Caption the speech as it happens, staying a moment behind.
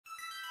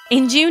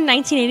In June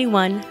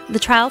 1981, the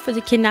trial for the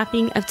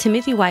kidnapping of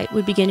Timothy White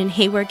would begin in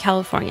Hayward,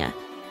 California.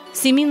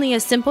 Seemingly a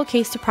simple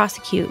case to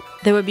prosecute,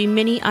 there would be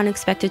many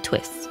unexpected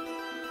twists.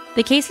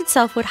 The case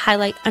itself would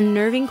highlight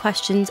unnerving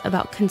questions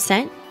about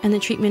consent and the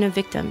treatment of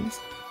victims.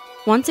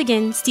 Once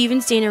again, Steven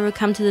Stayner would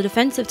come to the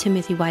defense of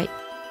Timothy White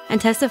and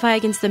testify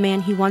against the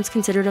man he once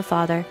considered a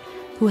father,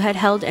 who had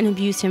held and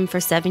abused him for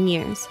 7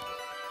 years.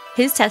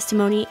 His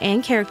testimony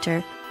and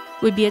character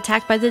would be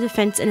attacked by the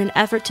defense in an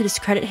effort to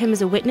discredit him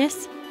as a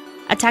witness,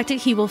 a tactic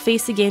he will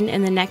face again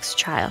in the next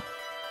trial.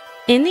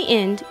 In the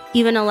end,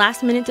 even a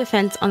last-minute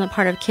defense on the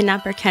part of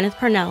kidnapper Kenneth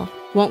Parnell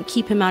won't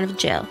keep him out of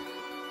jail.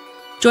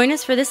 Join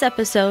us for this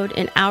episode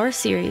in our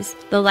series,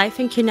 The Life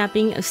and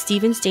Kidnapping of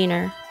Steven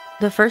Stayner,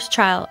 the first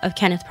trial of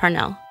Kenneth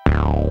Parnell.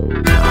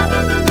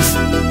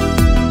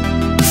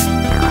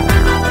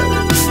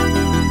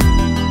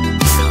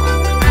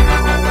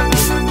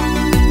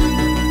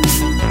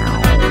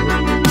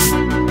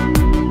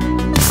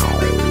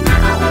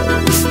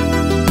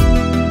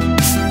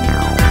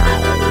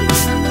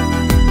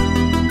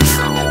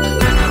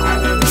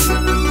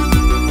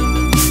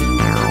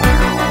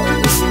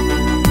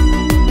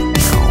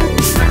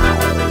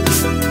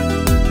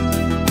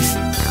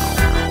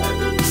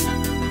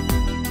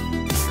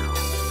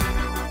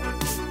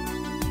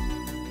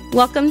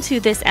 Welcome to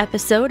this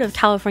episode of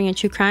California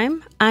True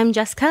Crime. I'm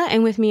Jessica,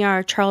 and with me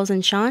are Charles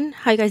and Sean.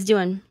 How you guys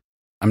doing?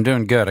 I'm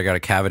doing good. I got a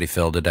cavity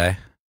filled today.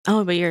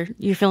 Oh, but you're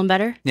feeling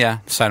better? Yeah,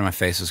 the side of my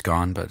face is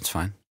gone, but it's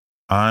fine.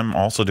 I'm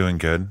also doing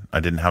good.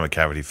 I didn't have a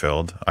cavity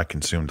filled. I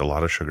consumed a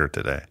lot of sugar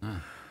today.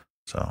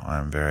 So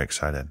I'm very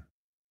excited.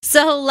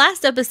 So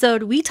last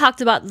episode, we talked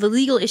about the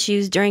legal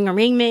issues during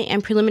arraignment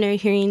and preliminary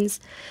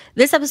hearings.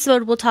 This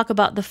episode, we'll talk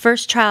about the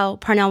first trial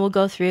Parnell will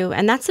go through,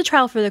 and that's the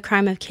trial for the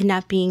crime of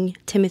kidnapping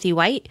Timothy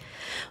White.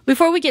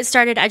 Before we get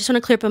started, I just want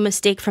to clear up a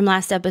mistake from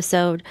last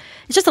episode.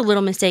 It's just a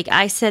little mistake.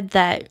 I said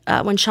that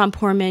when Sean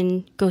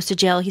Poorman goes to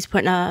jail, he's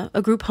put in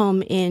a group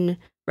home in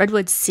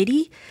Redwood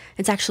City.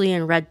 It's actually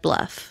in Red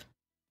Bluff.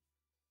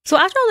 So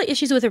after all the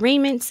issues with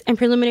arraignments and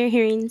preliminary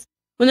hearings,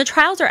 when the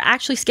trials are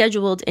actually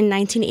scheduled in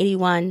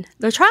 1981,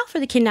 the trial for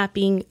the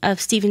kidnapping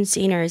of Steven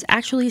Stayner is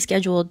actually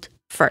scheduled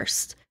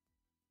first.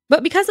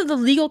 But because of the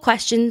legal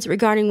questions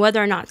regarding whether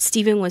or not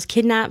Steven was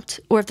kidnapped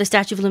or if the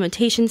statute of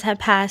limitations had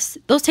passed,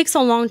 those take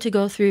so long to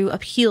go through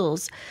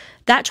appeals.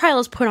 That trial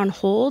is put on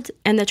hold,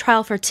 and the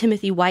trial for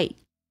Timothy White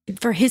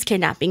for his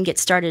kidnapping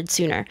gets started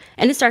sooner,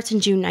 and it starts in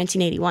June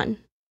 1981.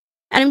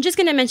 And I'm just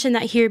going to mention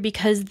that here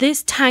because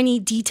this tiny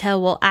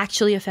detail will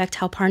actually affect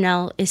how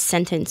Parnell is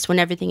sentenced when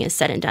everything is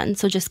said and done.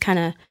 So just kind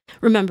of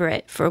remember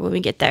it for when we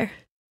get there.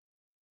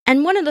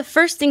 And one of the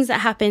first things that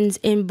happens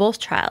in both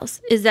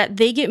trials is that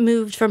they get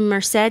moved from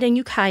Merced and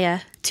Ukiah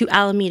to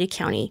Alameda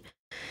County.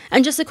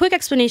 And just a quick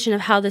explanation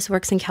of how this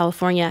works in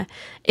California.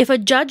 If a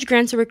judge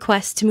grants a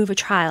request to move a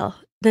trial,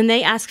 then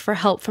they ask for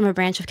help from a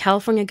branch of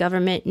California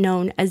government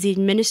known as the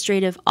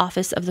Administrative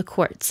Office of the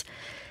Courts.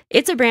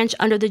 It's a branch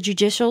under the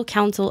Judicial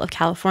Council of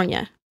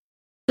California.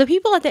 The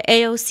people at the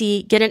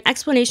AOC get an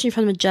explanation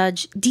from the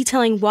judge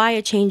detailing why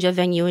a change of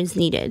venue is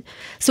needed.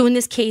 So in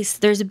this case,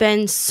 there's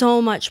been so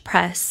much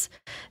press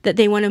that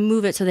they want to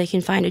move it so they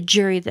can find a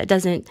jury that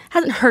hasn't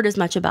heard as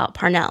much about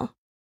Parnell.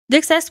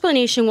 This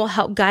explanation will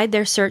help guide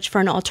their search for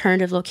an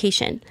alternative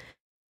location.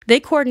 They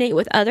coordinate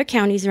with other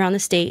counties around the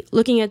state,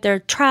 looking at their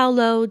trial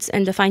loads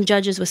and to find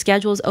judges with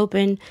schedules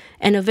open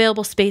and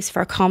available space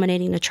for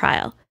accommodating the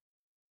trial.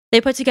 They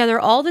put together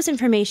all this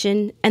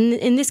information and,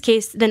 in this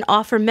case, then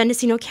offer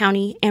Mendocino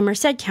County and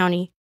Merced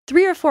County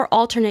 3 or 4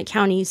 alternate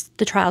counties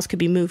the trials could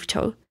be moved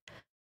to.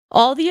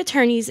 All the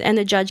attorneys and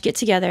the judge get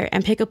together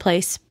and pick a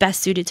place best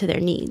suited to their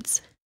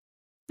needs.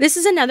 This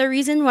is another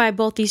reason why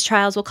both these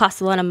trials will cost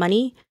a lot of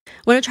money.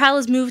 When a trial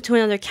is moved to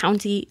another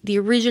county, the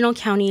original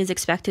county is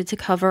expected to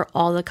cover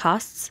all the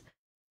costs.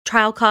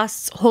 Trial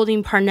costs,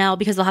 holding Parnell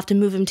because they'll have to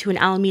move him to an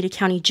Alameda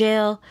County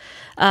jail.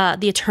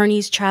 The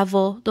attorneys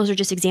travel. Those are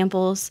just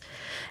examples.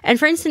 And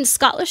for instance,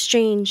 Scott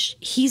Lestrange,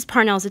 he's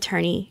Parnell's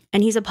attorney,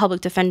 and he's a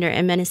public defender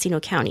in Mendocino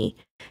County.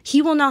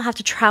 He will now have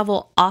to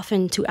travel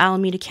often to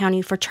Alameda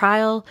County for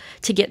trial,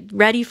 to get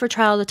ready for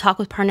trial, to talk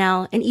with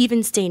Parnell, and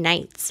even stay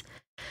nights.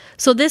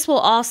 So this will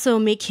also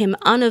make him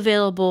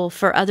unavailable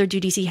for other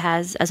duties he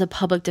has as a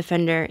public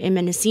defender in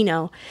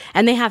Mendocino,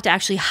 and they have to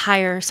actually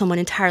hire someone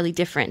entirely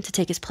different to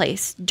take his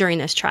place during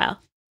this trial.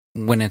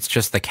 When it's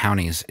just the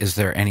counties, is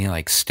there any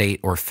state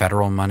or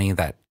federal money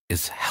that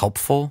is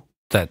helpful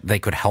that they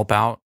could help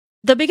out?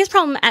 The biggest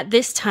problem at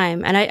this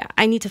time, and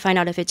I need to find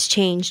out if it's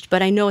changed,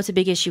 but I know it's a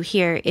big issue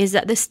here, is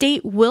that the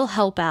state will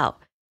help out.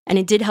 And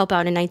it did help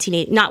out in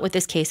 1980, not with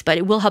this case, but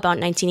it will help out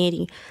in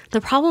 1980. The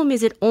problem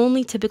is it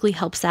only typically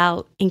helps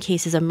out in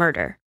cases of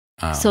murder.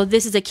 Oh. So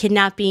this is a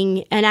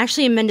kidnapping, and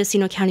actually in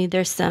Mendocino County,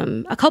 there's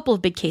a couple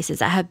of big cases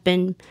that have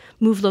been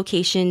moved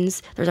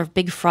locations. There's a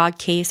big fraud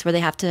case where they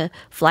have to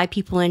fly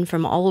people in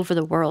from all over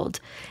the world,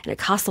 and it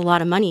costs a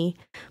lot of money,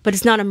 but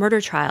it's not a murder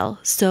trial,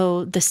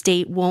 so the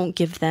state won't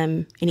give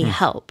them any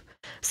help.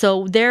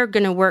 So they're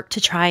going to work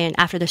to try and,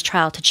 after this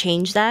trial, to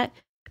change that,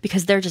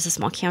 because they're just a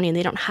small county and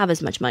they don't have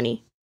as much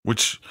money.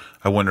 Which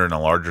I wonder in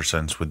a larger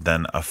sense would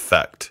then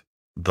affect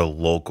the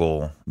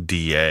local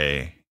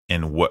DA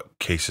in what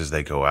cases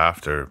they go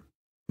after,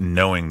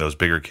 knowing those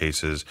bigger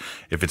cases,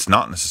 if it's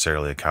not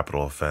necessarily a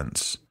capital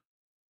offense,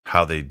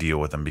 how they deal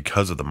with them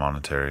because of the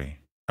monetary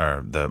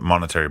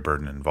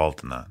burden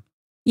involved in that.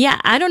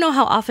 Yeah, I don't know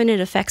how often it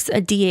affects a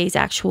DA's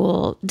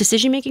actual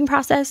decision-making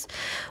process,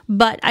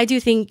 but I do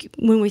think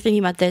when we're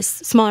thinking about this,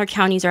 smaller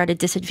counties are at a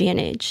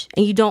disadvantage,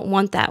 and you don't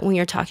want that when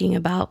you're talking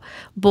about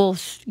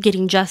both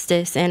getting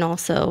justice and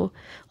also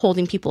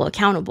holding people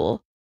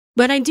accountable.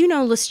 But I do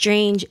know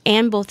Lestrange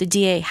and both the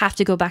DA have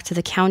to go back to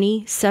the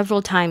county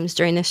several times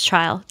during this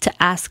trial to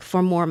ask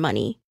for more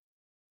money.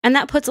 And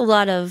that puts a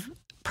lot of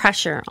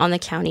pressure on the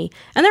county.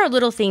 And there are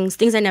little things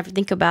I never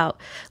think about.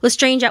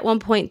 Lestrange at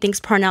one point thinks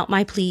Parnell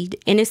might plead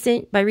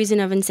innocent by reason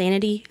of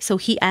insanity, so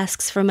he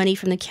asks for money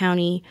from the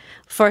county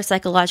for a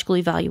psychological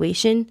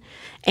evaluation.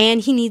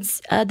 And he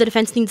needs, the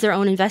defense needs their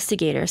own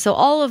investigator. So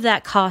all of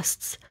that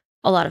costs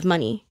a lot of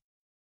money.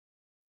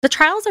 The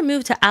trials are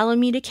moved to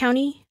Alameda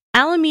County.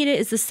 Alameda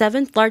is the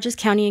 7th largest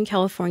county in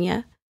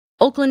California.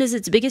 Oakland is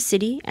its biggest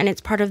city, and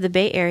it's part of the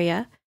Bay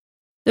Area.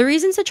 The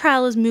reasons the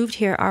trial is moved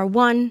here are,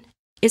 one,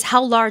 is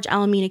how large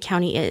Alameda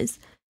County is.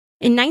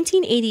 In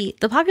 1980,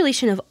 the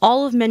population of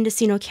all of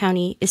Mendocino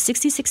County is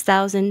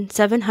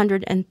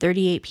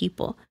 66,738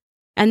 people,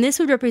 and this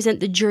would represent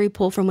the jury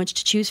pool from which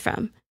to choose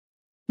from.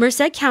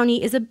 Merced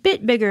County is a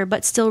bit bigger,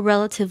 but still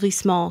relatively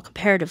small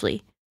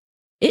comparatively.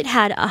 It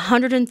had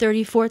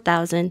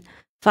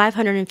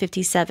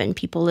 134,557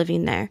 people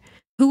living there,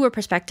 who were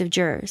prospective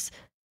jurors.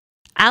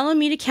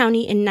 Alameda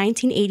County in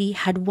 1980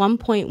 had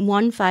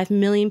 1.15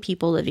 million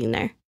people living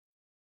there.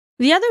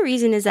 The other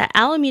reason is that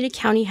Alameda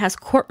County has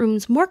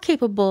courtrooms more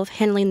capable of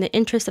handling the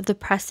interests of the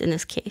press in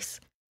this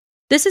case.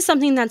 This is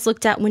something that's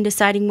looked at when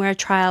deciding where a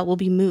trial will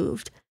be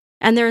moved,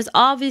 and there is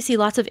obviously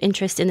lots of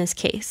interest in this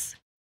case.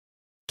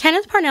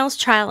 Kenneth Parnell's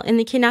trial in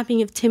the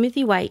kidnapping of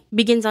Timothy White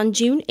begins on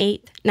June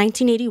 8,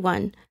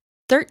 1981,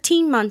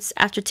 13 months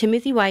after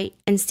Timothy White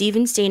and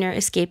Steven Stayner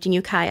escaped in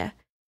Ukiah.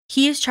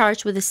 He is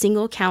charged with a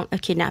single count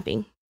of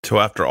kidnapping. So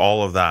after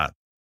all of that,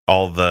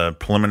 all the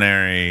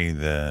preliminary,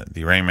 the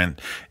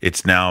arraignment,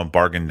 it's now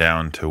bargained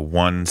down to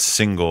one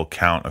single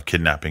count of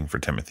kidnapping for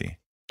Timothy.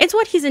 It's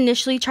what he's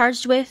initially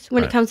charged with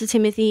when it comes to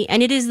Timothy,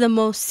 and it is the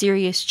most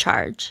serious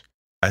charge.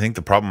 I think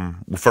the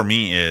problem for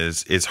me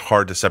is it's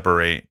hard to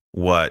separate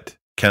what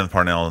Kenneth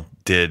Parnell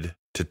did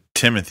to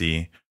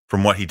Timothy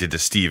from what he did to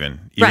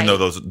Steven. Even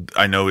though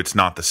I know it's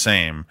not the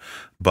same,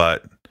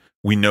 but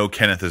we know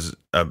Kenneth is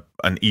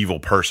an evil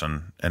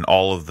person, and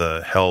all of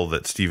the hell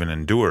that Steven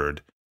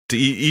endured.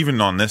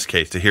 Even on this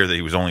case, to hear that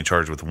he was only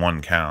charged with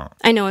one count.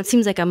 I know it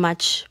seems like a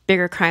much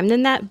bigger crime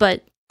than that,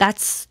 but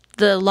that's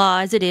the law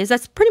as it is.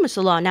 That's pretty much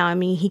the law now. I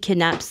mean, he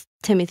kidnaps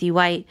Timothy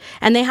White,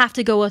 and they have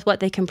to go with what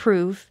they can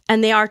prove,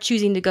 and they are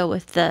choosing to go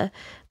with the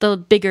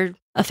bigger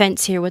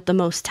offense here with the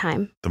most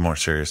time. The more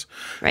serious.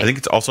 Right. I think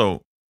it's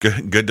also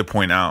good to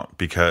point out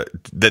because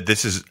that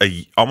this is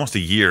almost a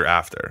year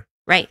after.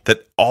 Right.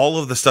 That all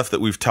of the stuff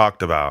that we've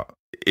talked about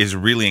is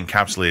really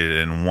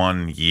encapsulated in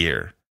 1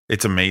 year.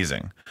 It's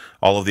amazing.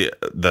 All of the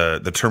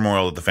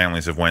turmoil that the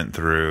families have went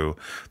through,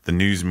 the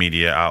news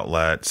media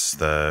outlets,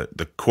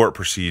 the court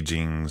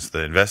proceedings,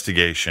 the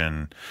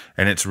investigation,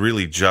 and it's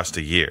really just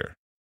a year.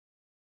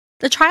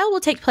 The trial will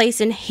take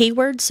place in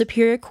Hayward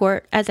Superior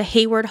Court at the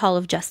Hayward Hall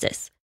of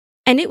Justice,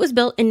 and it was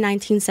built in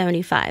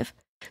 1975.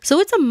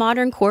 So it's a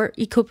modern court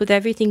equipped with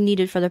everything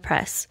needed for the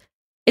press.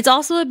 It's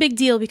also a big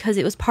deal because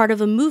it was part of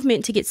a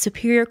movement to get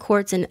superior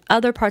courts in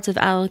other parts of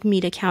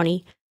Alameda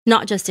County,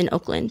 not just in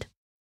Oakland.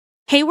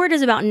 Hayward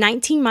is about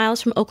 19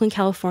 miles from Oakland,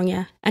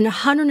 California, and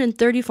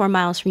 134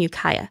 miles from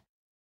Ukiah.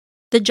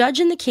 The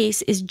judge in the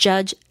case is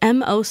Judge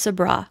M.O.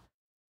 Sabra.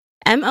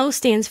 M.O.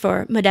 stands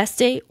for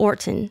Modeste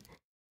Orton,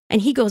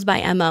 and he goes by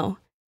M.O.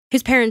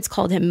 His parents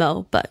called him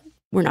Mo, but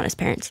we're not his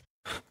parents.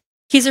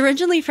 He's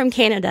originally from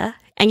Canada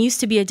and used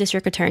to be a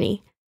district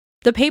attorney.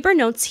 The paper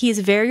notes he is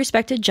a very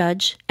respected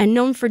judge and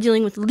known for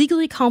dealing with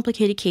legally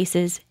complicated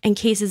cases and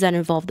cases that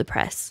involve the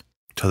press.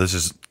 So this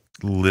is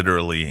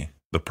literally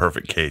the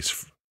perfect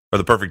case, or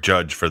the perfect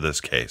judge for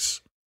this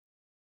case.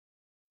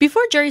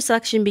 Before jury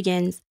selection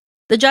begins,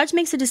 the judge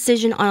makes a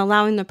decision on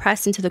allowing the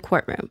press into the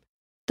courtroom.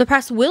 The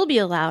press will be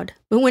allowed,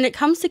 but when it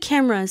comes to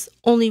cameras,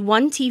 only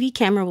one TV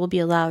camera will be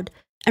allowed,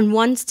 and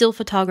one still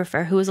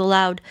photographer who is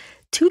allowed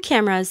 2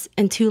 cameras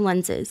and 2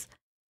 lenses.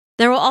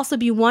 There will also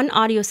be one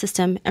audio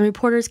system, and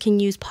reporters can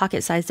use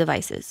pocket-sized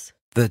devices.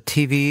 The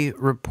TV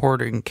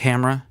reporting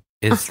camera,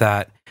 is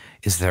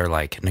there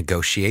like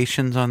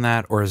negotiations on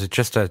that, or is it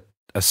just a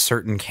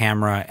certain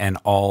camera and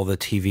all the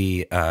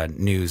TV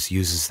news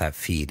uses that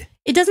feed?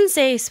 It doesn't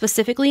say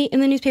specifically in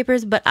the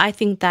newspapers, but I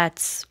think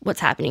that's what's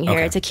happening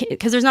here. Okay. It's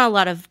because there's not a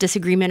lot of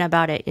disagreement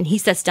about it, and he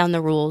sets down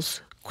the rules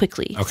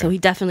quickly. Okay. So he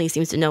definitely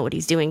seems to know what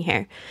he's doing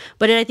here.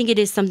 But I think it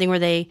is something where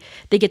they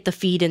get the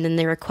feed and then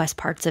they request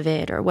parts of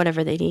it or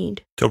whatever they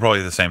need. So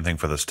probably the same thing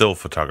for the still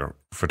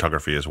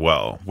photography as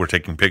well. We're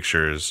taking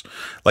pictures,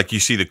 like you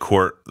see the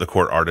court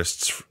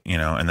artists,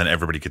 and then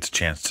everybody gets a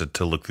chance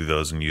to look through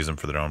those and use them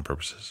for their own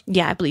purposes.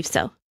 Yeah, I believe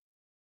so.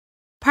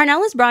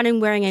 Parnell is brought in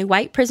wearing a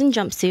white prison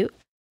jumpsuit.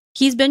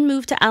 He's been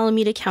moved to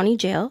Alameda County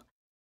Jail.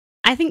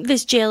 I think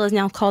this jail is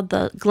now called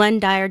the Glen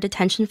Dyer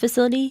Detention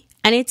Facility,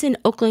 and it's in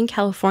Oakland,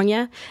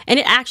 California, and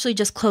it actually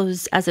just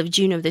closed as of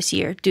June of this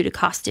year due to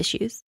cost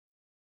issues.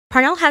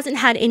 Parnell hasn't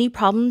had any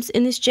problems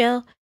in this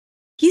jail.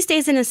 He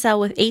stays in a cell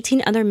with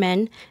 18 other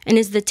men and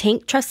is the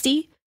tank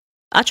trustee.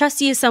 A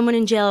trustee is someone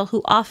in jail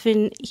who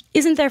often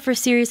isn't there for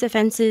serious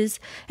offenses,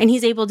 and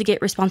he's able to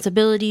get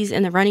responsibilities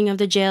in the running of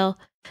the jail,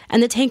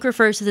 and the tank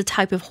refers to the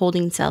type of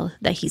holding cell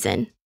that he's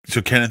in.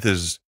 So Kenneth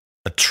is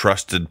a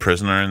trusted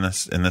prisoner in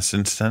this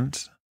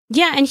instance?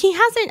 Yeah, and he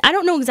hasn't, I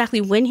don't know exactly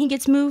when he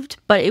gets moved,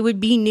 but it would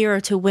be nearer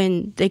to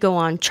when they go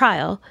on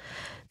trial.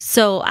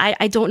 So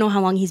I don't know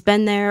how long he's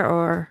been there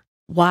or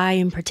why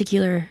in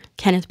particular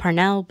Kenneth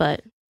Parnell,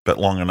 but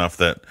long enough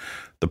that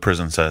the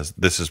prison says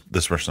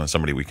this person is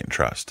somebody we can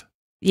trust.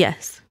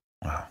 Yes.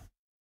 Wow.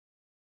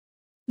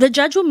 The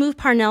judge will move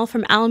Parnell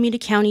from Alameda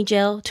County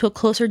Jail to a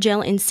closer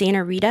jail in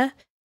Santa Rita.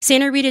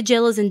 Santa Rita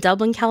Jail is in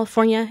Dublin,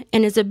 California,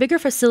 and is a bigger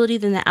facility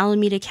than the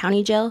Alameda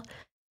County Jail.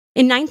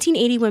 In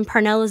 1980, when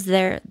Parnell is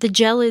there, the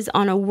jail is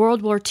on a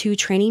World War II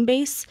training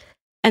base,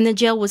 and the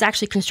jail was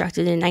actually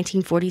constructed in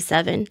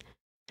 1947.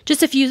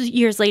 Just a few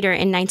years later,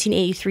 in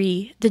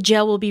 1983, the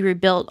jail will be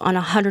rebuilt on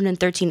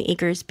 113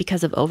 acres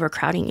because of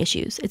overcrowding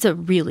issues. It's a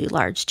really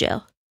large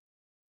jail.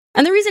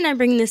 And the reason I'm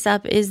bringing this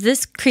up is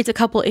this creates a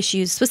couple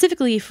issues,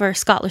 specifically for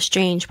Scott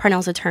Lestrange,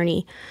 Parnell's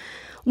attorney.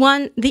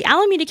 One, the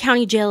Alameda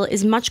County Jail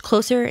is much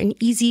closer and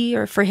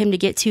easier for him to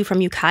get to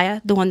from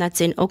Ukiah, the one that's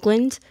in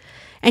Oakland,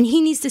 and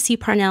he needs to see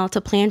Parnell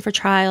to plan for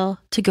trial,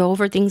 to go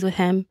over things with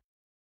him.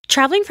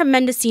 Traveling from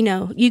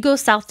Mendocino, you go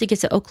south to get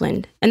to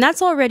Oakland, and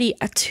that's already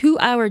a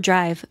 2-hour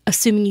drive,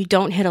 assuming you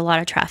don't hit a lot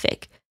of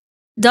traffic.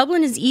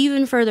 Dublin is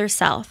even further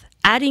south,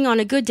 adding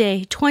on a good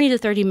day 20 to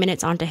 30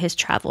 minutes onto his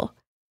travel.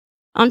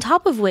 On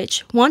top of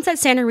which, once at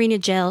Santa Rita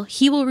Jail,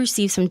 he will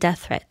receive some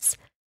death threats.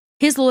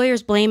 His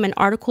lawyers blame an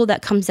article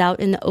that comes out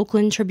in the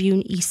Oakland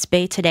Tribune East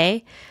Bay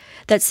today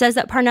that says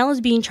that Parnell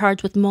is being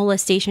charged with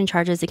molestation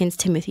charges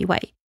against Timothy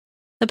White.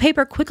 The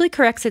paper quickly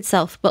corrects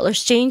itself, but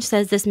Lestrange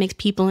says this makes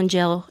people in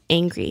jail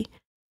angry.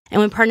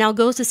 And when Parnell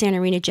goes to Santa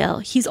Rita Jail,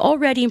 he's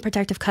already in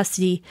protective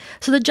custody,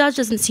 so the judge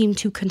doesn't seem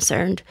too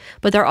concerned,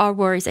 but there are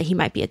worries that he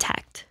might be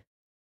attacked.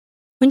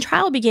 When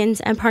trial begins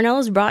and Parnell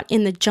is brought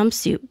in the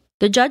jumpsuit,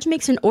 the judge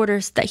makes an order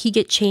that he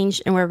get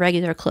changed and wear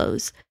regular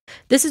clothes.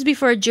 This is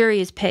before a jury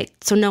is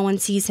picked, so no one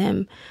sees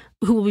him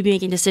who will be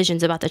making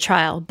decisions about the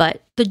trial,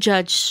 but the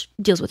judge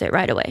deals with it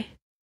right away.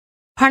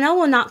 Parnell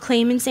will not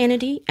claim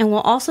insanity and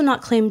will also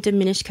not claim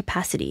diminished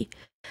capacity.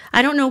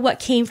 I don't know what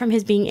came from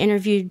his being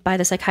interviewed by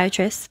the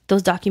psychiatrist.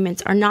 Those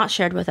documents are not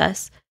shared with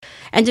us.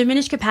 And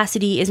diminished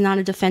capacity is not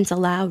a defense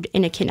allowed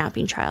in a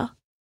kidnapping trial.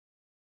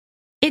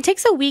 It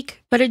takes a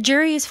week, but a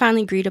jury is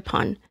finally agreed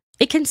upon.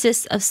 It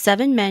consists of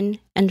 7 men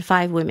and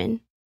 5 women.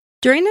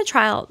 During the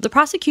trial, the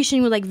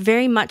prosecution would like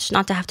very much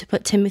not to have to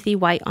put Timothy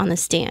White on the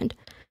stand.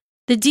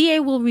 The DA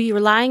will be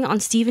relying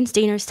on Steven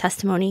Stayner's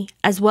testimony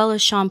as well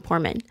as Sean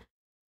Poorman.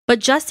 But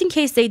just in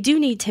case they do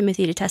need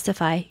Timothy to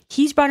testify,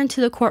 he's brought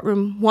into the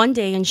courtroom one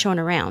day and shown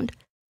around.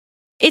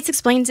 It's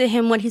explained to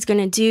him what he's going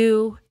to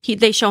do.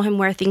 They show him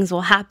where things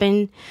will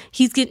happen.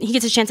 He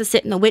gets a chance to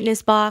sit in the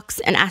witness box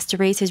and asked to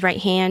raise his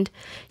right hand.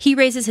 He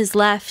raises his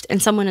left,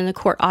 and someone in the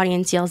court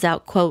audience yells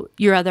out, quote,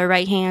 "Your other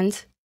right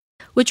hand,"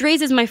 which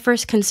raises my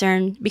first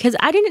concern because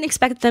I didn't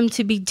expect them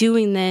to be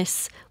doing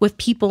this with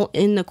people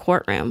in the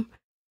courtroom.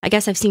 I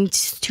guess I've seen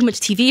too much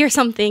TV or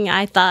something.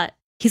 I thought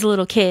he's a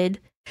little kid.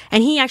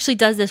 And he actually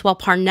does this while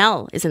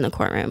Parnell is in the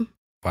courtroom.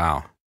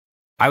 Wow.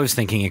 I was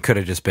thinking it could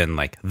have just been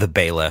like the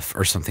bailiff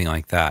or something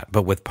like that.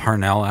 But with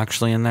Parnell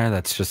actually in there,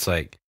 that's just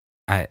like,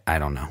 I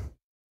don't know.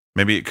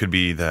 Maybe it could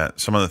be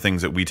that some of the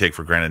things that we take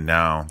for granted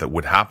now that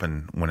would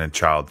happen when a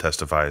child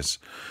testifies,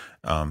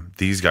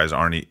 these guys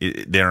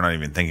they're not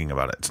even thinking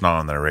about it. It's not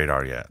on their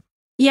radar yet.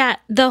 Yeah,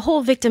 the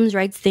whole victims'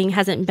 rights thing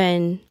hasn't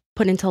been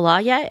put into law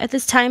yet at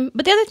this time.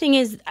 But the other thing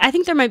is, I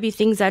think there might be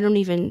things I don't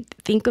even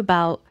think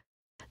about.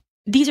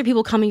 These are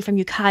people coming from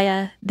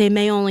Ukiah. They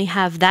may only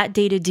have that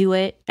day to do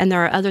it, and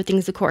there are other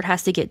things the court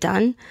has to get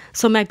done.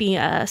 So it might be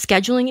a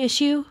scheduling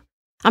issue.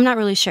 I'm not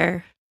really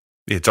sure.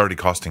 It's already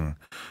costing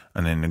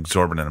an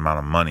exorbitant amount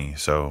of money,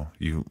 so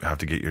you have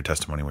to get your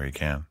testimony where you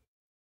can.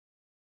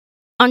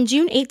 On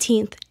June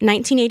 18th,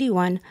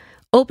 1981,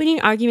 opening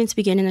arguments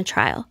begin in the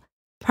trial.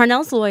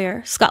 Parnell's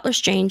lawyer, Scott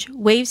Lestrange,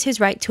 waives his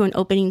right to an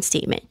opening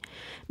statement.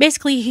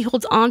 Basically, he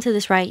holds on to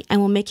this right and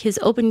will make his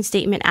opening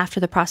statement after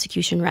the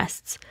prosecution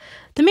rests.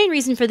 The main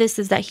reason for this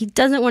is that he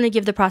doesn't want to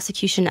give the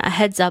prosecution a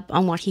heads up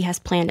on what he has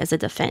planned as a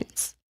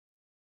defense.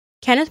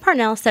 Kenneth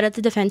Parnell sat at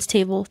the defense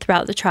table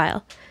throughout the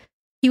trial.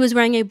 He was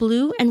wearing a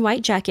blue and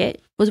white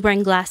jacket, was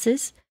wearing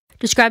glasses,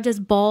 described as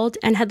bald,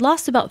 and had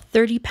lost about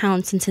 30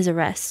 pounds since his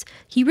arrest.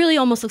 He really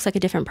almost looks like a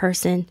different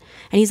person,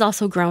 and he's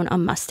also grown a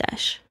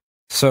mustache.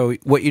 So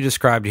what you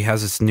described, he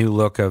has this new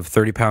look of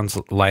 30 pounds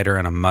lighter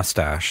and a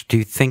mustache. Do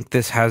you think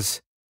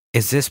is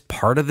this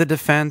part of the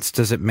defense?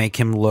 Does it make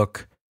him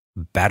look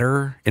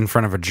better in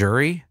front of a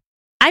jury?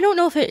 I don't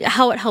know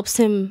how it helps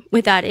him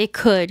with that. It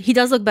could. He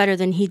does look better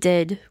than he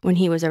did when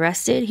he was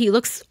arrested. He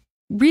looks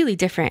really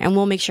different, and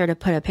we'll make sure to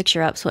put a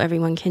picture up so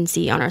everyone can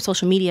see on our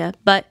social media.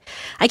 But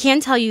I can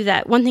tell you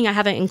that one thing I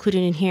haven't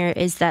included in here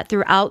is that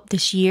throughout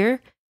this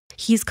year,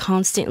 he's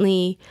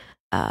constantly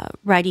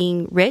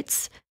writing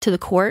writs to the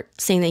court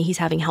saying that he's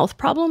having health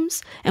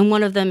problems. And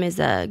one of them is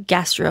a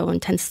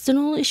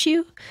gastrointestinal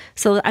issue.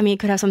 So, I mean, it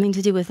could have something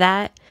to do with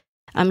that.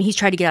 He's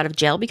tried to get out of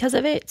jail because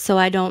of it. So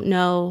I don't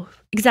know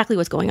exactly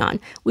what's going on.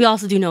 We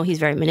also do know he's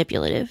very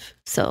manipulative.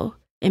 So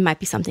it might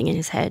be something in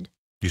his head.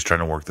 He's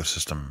trying to work the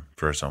system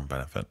for his own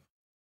benefit.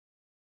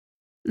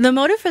 The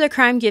motive for the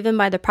crime given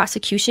by the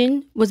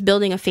prosecution was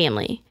building a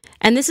family.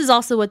 And this is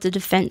also what the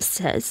defense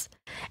says.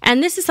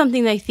 And this is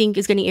something that I think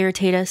is going to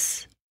irritate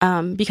us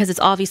because it's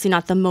obviously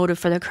not the motive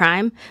for the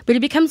crime, but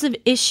it becomes an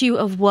issue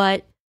of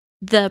what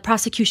the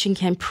prosecution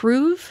can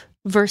prove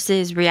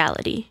versus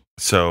reality.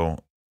 So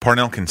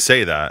Parnell can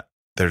say that.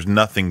 There's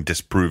nothing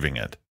disproving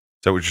it.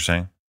 Is that what you're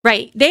saying?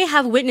 Right. They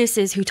have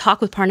witnesses who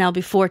talked with Parnell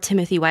before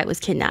Timothy White was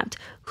kidnapped,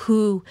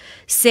 who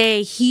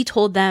say he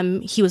told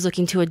them he was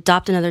looking to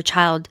adopt another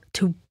child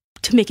to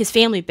make his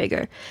family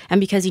bigger and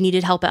because he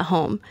needed help at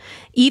home.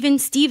 Even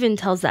Steven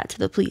tells that to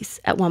the police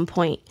at one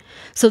point.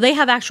 So they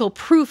have actual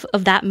proof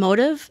of that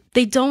motive.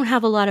 They don't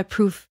have a lot of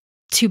proof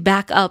to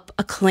back up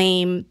a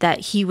claim that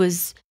he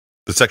was...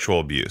 The sexual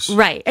abuse.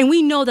 Right. And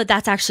we know that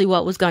that's actually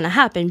what was going to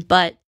happen,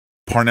 but...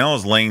 Parnell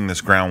is laying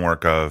this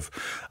groundwork of,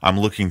 I'm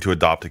looking to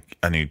adopt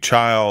a new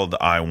child.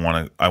 I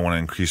want to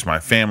increase my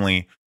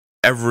family.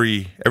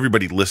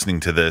 Everybody listening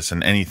to this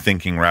and any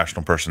thinking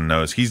rational person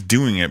knows he's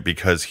doing it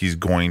because he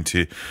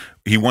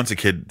wants a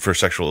kid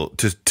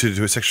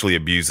to sexually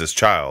abuse this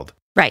child.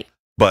 Right.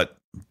 But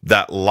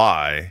that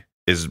lie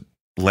is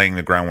laying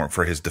the groundwork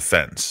for his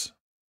defense.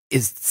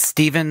 Is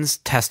Steven's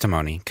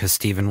testimony, because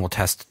Steven will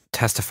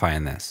testify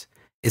in this,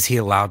 is he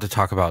allowed to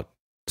talk about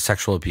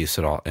sexual abuse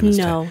at all in his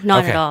No,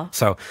 not at all.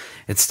 So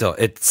it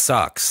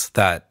sucks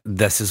that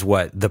this is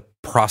what the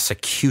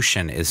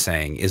prosecution is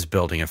saying is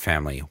building a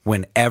family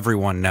when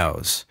everyone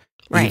knows,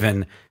 right.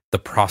 Even the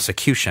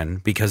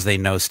prosecution, because they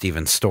know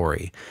Steven's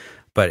story.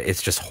 But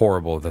it's just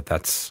horrible that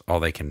that's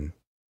all they can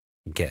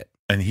get.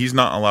 And he's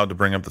not allowed to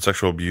bring up the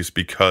sexual abuse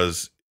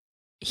because...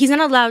 He's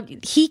not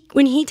allowed,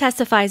 when he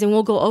testifies, and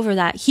we'll go over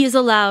that, he is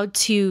allowed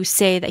to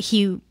say that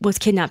he was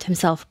kidnapped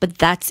himself, but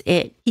that's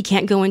it. He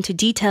can't go into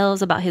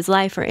details about his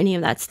life or any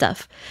of that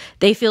stuff.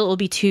 They feel it will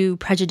be too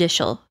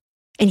prejudicial.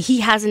 And he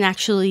hasn't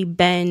actually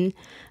been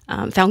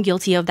found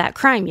guilty of that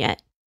crime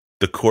yet.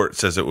 The court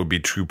says it would be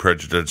too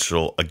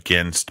prejudicial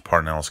against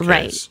Parnell's case.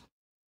 Right.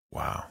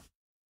 Wow.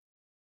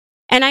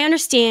 And I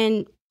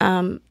understand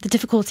the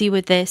difficulty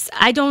with this.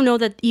 I don't know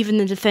that even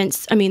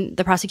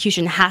the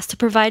prosecution has to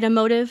provide a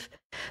motive,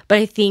 but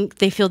I think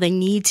they feel they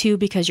need to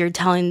because you're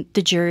telling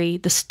the jury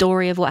the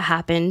story of what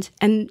happened,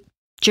 and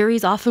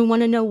juries often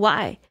want to know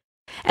why.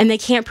 And they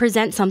can't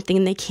present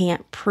something they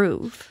can't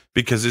prove.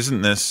 Because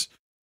isn't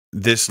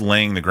this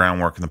laying the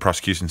groundwork, and the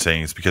prosecution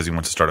saying it's because he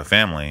wants to start a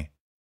family,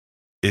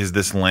 is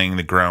this laying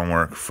the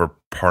groundwork for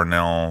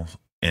Parnell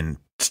in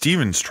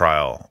Steven's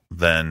trial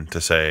then to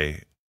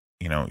say,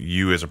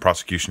 you as a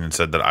prosecution had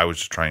said that I was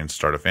just trying to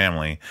start a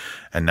family,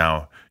 and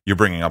now you're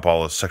bringing up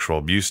all this sexual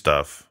abuse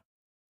stuff.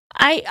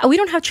 We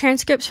don't have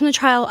transcripts from the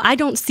trial. I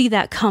don't see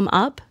that come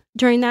up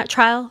during that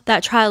trial.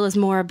 That trial is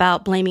more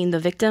about blaming the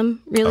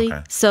victim, really.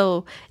 Okay.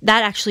 So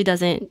that actually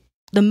doesn't,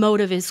 the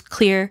motive is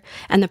clear,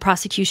 and the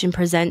prosecution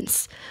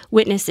presents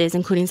witnesses,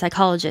 including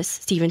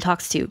psychologists Steven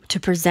talks to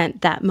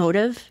present that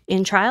motive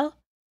in trial.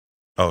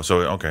 Oh,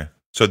 so, okay.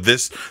 So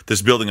this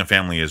building a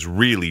family is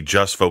really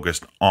just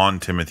focused on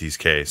Timothy's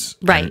case,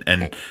 right,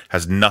 and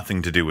has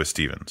nothing to do with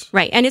Steven's.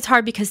 Right, and it's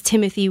hard because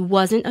Timothy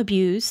wasn't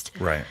abused,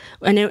 right,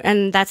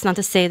 and that's not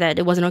to say that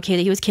it wasn't okay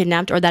that he was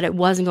kidnapped or that it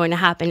wasn't going to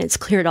happen. It's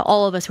clear to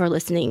all of us who are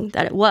listening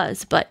that it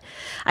was, but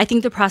I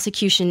think the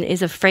prosecution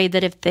is afraid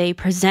that if they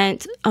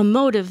present a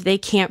motive they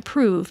can't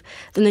prove,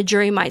 then the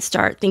jury might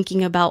start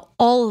thinking about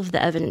all of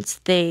the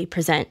evidence they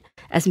present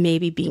as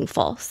maybe being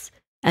false,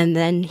 and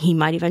then he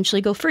might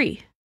eventually go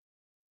free.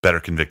 Better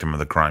convict him of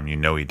the crime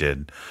he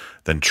did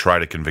than try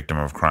to convict him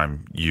of a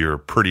crime you're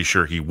pretty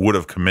sure he would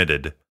have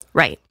committed.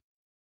 Right.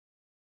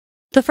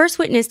 The first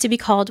witness to be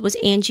called was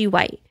Angie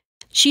White.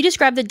 She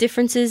described the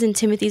differences in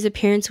Timothy's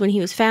appearance when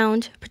he was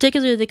found,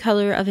 particularly the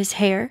color of his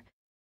hair.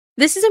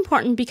 This is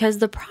important because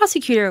the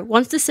prosecutor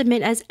wants to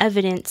submit as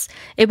evidence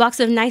a box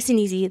of Nice and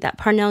Easy that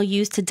Parnell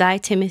used to dye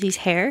Timothy's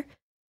hair.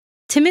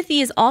 Timothy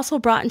is also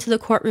brought into the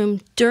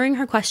courtroom during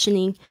her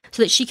questioning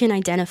so that she can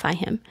identify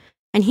him,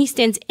 and he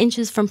stands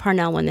inches from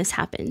Parnell when this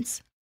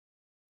happens.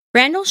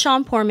 Randall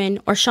Sean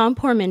Poorman, or Sean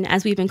Poorman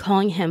as we've been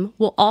calling him,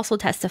 will also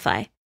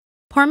testify.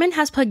 Poorman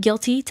has pled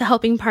guilty to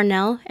helping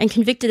Parnell and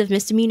convicted of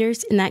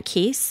misdemeanors in that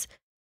case.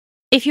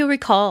 If you'll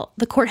recall,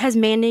 the court has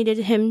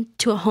mandated him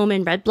to a home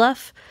in Red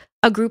Bluff,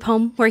 a group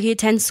home where he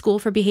attends school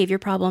for behavior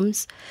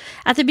problems.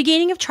 At the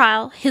beginning of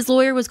trial, his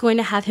lawyer was going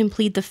to have him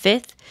plead the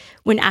fifth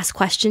when asked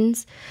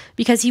questions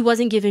because he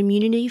wasn't given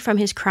immunity from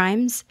his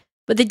crimes,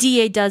 but the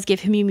DA does give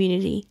him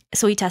immunity,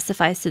 so he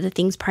testifies to the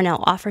things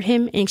Parnell offered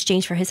him in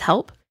exchange for his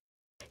help.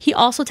 He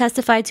also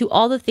testified to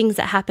all the things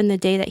that happened the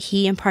day that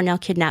he and Parnell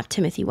kidnapped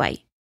Timothy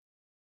White.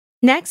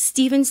 Next,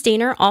 Steven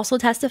Stayner also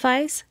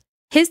testifies.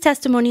 His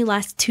testimony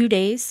lasts 2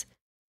 days.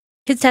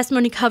 His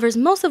testimony covers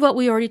most of what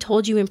we already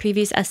told you in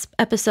previous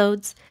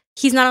episodes.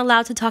 He's not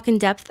allowed to talk in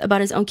depth about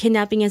his own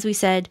kidnapping, as we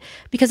said,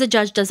 because the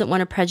judge doesn't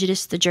want to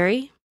prejudice the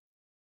jury.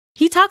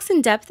 He talks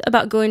in depth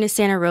about going to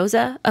Santa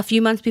Rosa a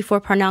few months before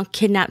Parnell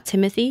kidnapped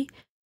Timothy.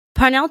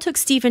 Parnell took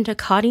Steven to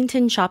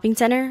Coddington Shopping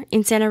Center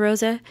in Santa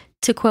Rosa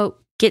to,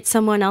 quote, get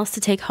someone else to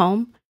take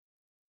home.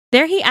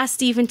 There he asked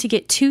Steven to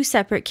get 2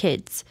 separate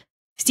kids.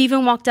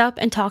 Steven walked up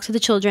and talked to the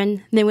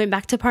children, then went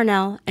back to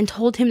Parnell and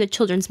told him the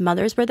children's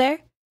mothers were there.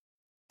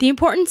 The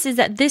importance is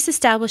that this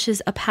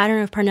establishes a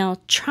pattern of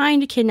Parnell trying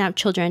to kidnap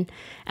children,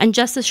 and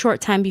just a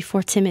short time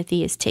before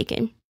Timothy is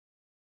taken.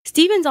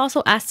 Steven's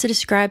also asked to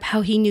describe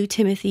how he knew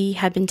Timothy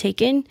had been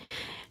taken.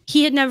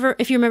 He had never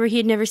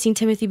seen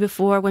Timothy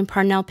before. When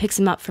Parnell picks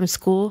him up from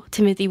school,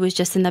 Timothy was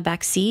just in the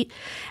back seat.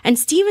 And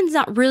Steven's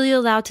not really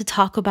allowed to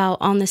talk about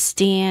on the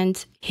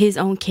stand his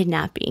own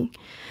kidnapping.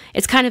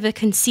 It's kind of a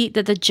conceit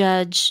that the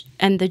judge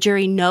and the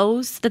jury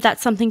knows that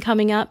that's something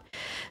coming up.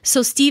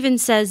 So Steven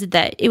says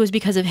that it was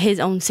because of his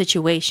own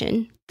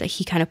situation that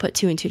he kind of put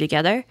 2 and 2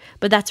 together.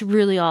 But that's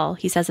really all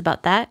he says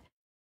about that.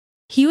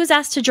 He was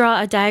asked to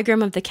draw a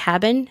diagram of the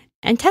cabin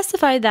and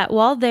testified that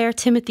while there,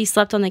 Timothy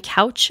slept on the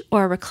couch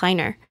or a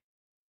recliner.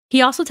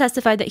 He also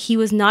testified that he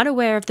was not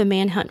aware of the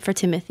manhunt for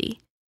Timothy.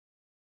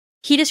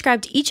 He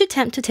described each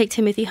attempt to take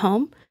Timothy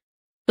home.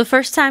 The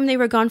first time they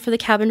were gone for the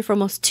cabin for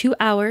almost 2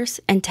 hours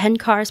and 10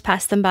 cars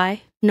passed them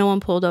by. No one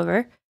pulled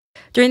over.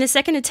 During the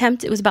second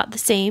attempt, it was about the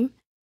same.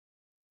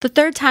 The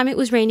third time it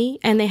was rainy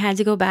and they had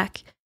to go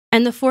back.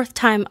 And the fourth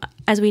time,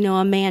 as we know,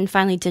 a man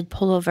finally did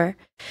pull over.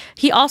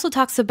 He also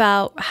talks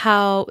about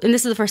how, and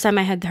this is the first time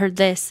I had heard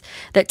this,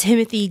 that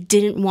Timothy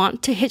didn't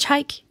want to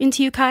hitchhike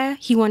into Ukiah.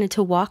 He wanted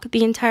to walk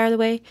the entire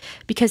way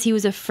because he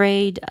was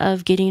afraid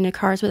of getting into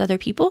cars with other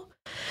people,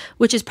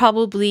 which is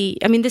probably,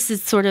 I mean, this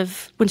is sort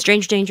of when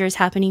stranger danger is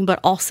happening,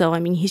 but also, I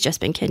mean, he's just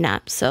been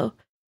kidnapped, so.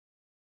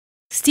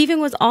 Steven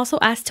was also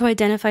asked to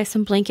identify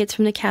some blankets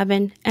from the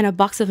cabin and a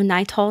box of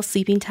Nytol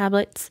sleeping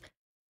tablets.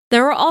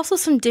 There were also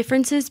some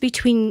differences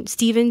between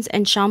Steven's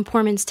and Sean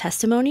Poorman's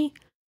testimony.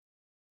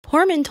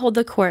 Poorman told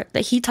the court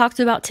that he talked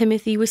about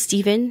Timothy with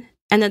Steven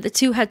and that the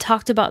two had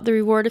talked about the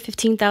reward of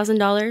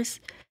 $15,000.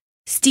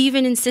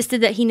 Steven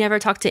insisted that he never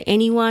talked to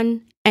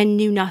anyone and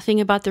knew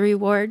nothing about the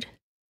reward.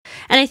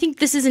 And I think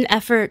this is an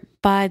effort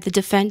by the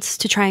defense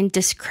to try and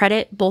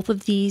discredit both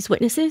of these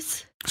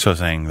witnesses. So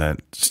saying that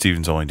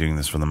Steven's only doing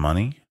this for the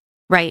money?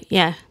 Right,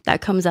 yeah,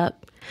 that comes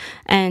up.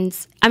 And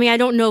I mean, I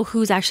don't know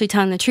who's actually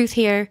telling the truth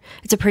here.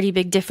 It's a pretty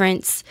big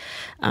difference.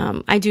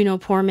 I do know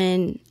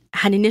Poorman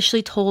had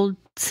initially told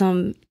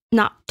some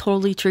not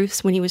totally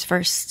truths when he was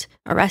first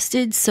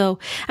arrested. So,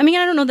 I mean,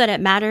 I don't know that it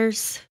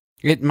matters.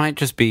 It might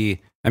just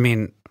be, I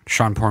mean,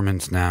 Sean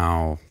Poorman's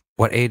now,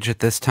 what age at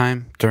this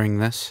time during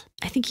this?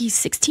 I think he's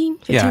 16,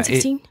 15,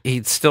 16.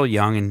 He's still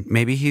young, and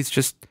maybe he's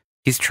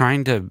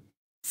trying to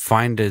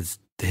find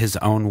his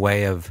own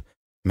way of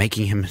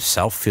making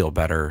himself feel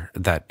better,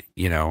 that,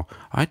 you know,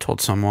 I told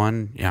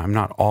someone, yeah, I'm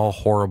not all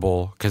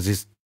horrible, because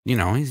he's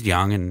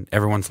young and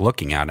everyone's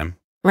looking at him.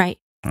 Right.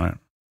 All right.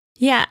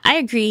 Yeah, I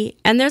agree.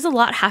 And there's a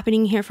lot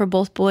happening here for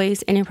both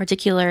boys, and in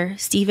particular,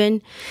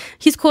 Steven.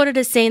 He's quoted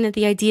as saying that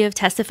the idea of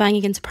testifying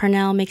against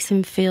Parnell makes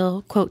him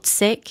feel, quote,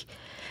 sick.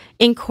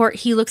 In court,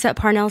 he looks at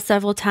Parnell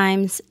several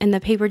times, and the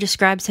paper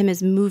describes him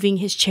as moving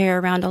his chair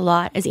around a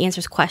lot as he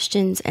answers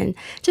questions and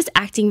just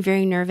acting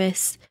very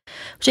nervous,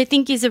 which I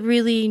think is a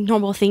really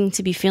normal thing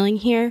to be feeling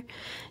here.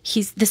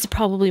 This is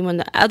probably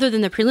other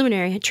than the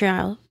preliminary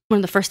trial, one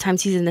of the first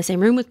times he's in the same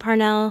room with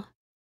Parnell.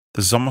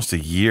 This is almost a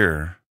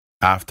year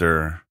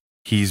after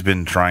he's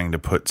been trying to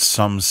put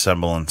some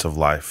semblance of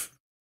life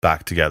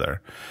back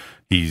together.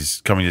 He's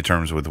coming to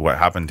terms with what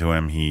happened to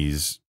him.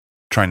 He's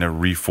trying to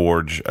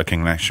reforge a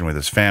connection with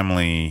his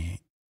family,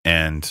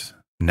 and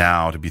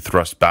now to be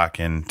thrust back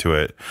into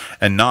it.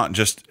 And not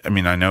just, I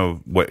mean, I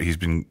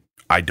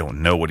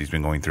don't know what he's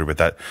been going through, but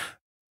that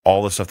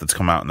all the stuff that's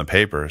come out in the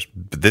papers,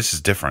 but this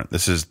is different.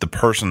 This is the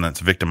person that's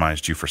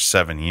victimized you for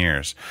 7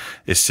 years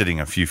is sitting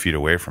a few feet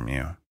away from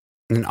you.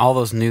 And all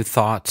those new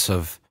thoughts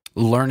of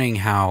learning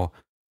how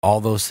all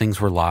those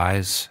things were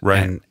lies,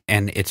 right?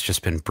 And it's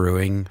just been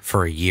brewing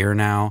for a year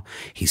now.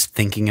 He's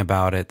thinking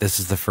about it. This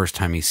is the first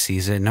time he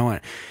sees it.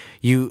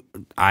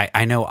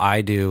 I know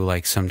I do,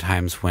 like,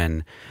 sometimes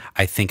when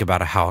I think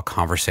about how a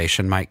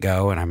conversation might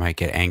go and I might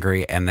get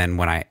angry, and then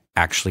when I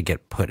actually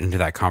get put into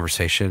that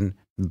conversation,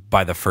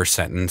 by the first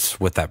sentence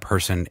with that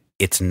person,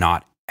 it's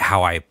not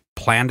how I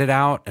planned it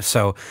out.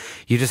 So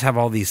you just have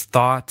all these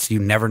thoughts. You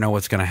never know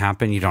what's going to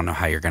happen. You don't know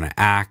how you're going to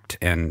act.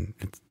 And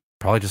it's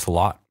probably just a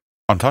lot.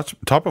 On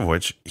top of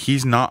which,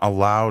 he's not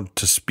allowed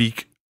to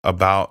speak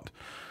about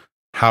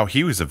how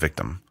he was a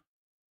victim.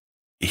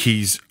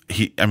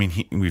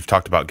 We've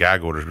talked about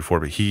gag orders before,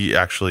 but he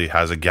actually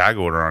has a gag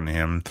order on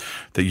him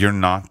that you're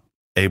not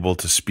able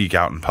to speak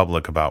out in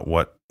public about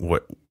what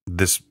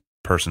this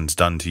person's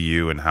done to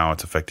you and how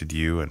it's affected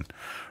you and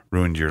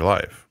ruined your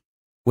life.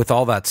 With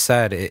all that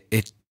said,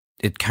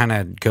 it kind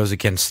of goes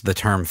against the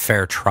term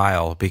fair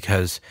trial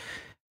because,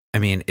 I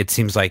mean, it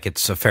seems like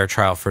it's a fair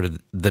trial for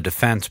the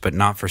defense, but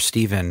not for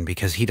Steven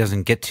because he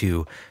doesn't get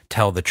to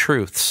tell the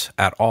truths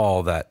at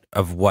all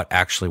of what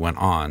actually went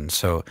on.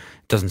 So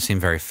it doesn't seem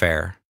very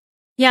fair.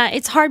 Yeah,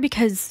 it's hard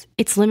because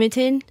it's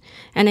limited.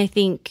 And I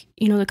think,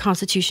 the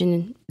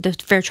Constitution, the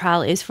fair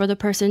trial is for the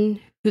person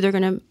who they're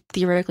going to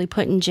theoretically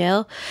put in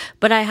jail.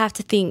 But I have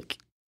to think,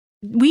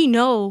 we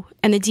know,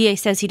 and the DA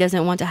says he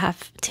doesn't want to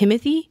have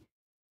Timothy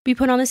be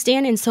put on the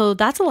stand. And so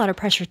that's a lot of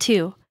pressure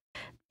too.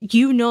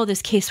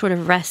 This case sort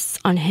of rests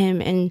on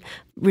him and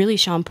really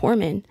Sean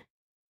Poorman.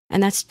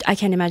 And I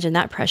can't imagine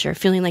that pressure,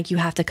 feeling like you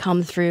have to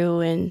come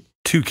through and...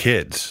 2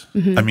 kids.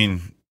 Mm-hmm. I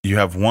mean, you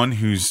have one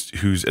who's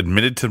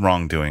admitted to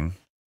wrongdoing,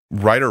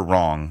 right or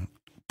wrong.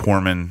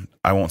 Poorman,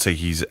 I won't say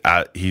he's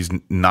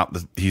not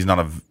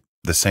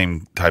the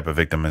same type of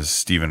victim as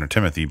Steven or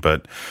Timothy,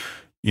 but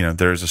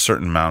there's a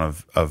certain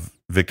amount of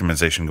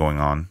victimization going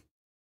on.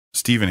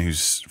 Steven,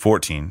 who's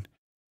 14,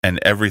 and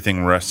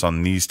everything rests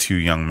on these 2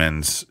 young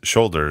men's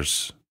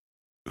shoulders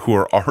who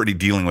are already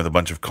dealing with a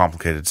bunch of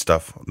complicated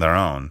stuff of their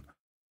own.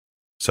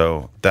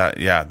 So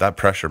that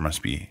pressure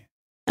must be.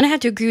 And I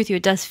have to agree with you.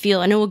 It does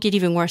feel, and it will get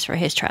even worse for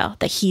his trial,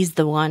 that he's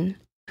the one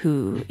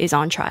who is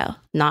on trial,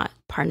 not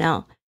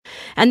Parnell.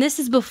 And this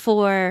is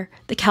before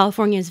the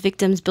California's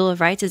Victims Bill of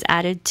Rights is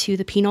added to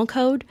the penal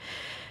code.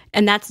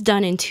 And that's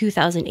done in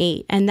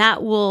 2008. And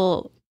that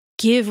will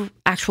give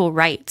actual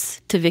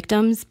rights to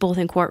victims, both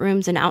in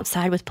courtrooms and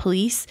outside with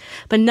police.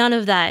 But none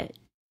of that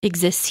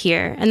exists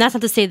here. And that's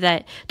not to say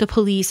that the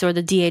police or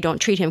the DA don't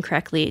treat him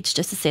correctly. It's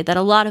just to say that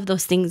a lot of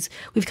those things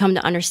we've come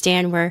to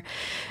understand, where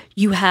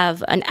you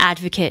have an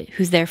advocate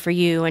who's there for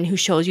you and who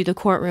shows you the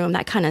courtroom,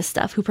 that kind of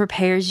stuff, who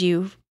prepares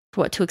you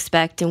for what to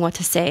expect and what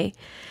to say,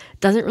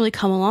 doesn't really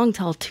come along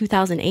till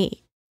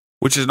 2008.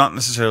 Which is not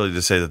necessarily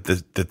to say that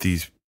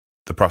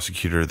the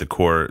prosecutor, the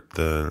court,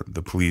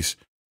 the police,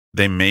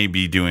 they may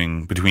be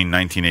doing between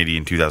 1980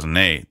 and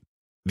 2008.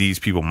 These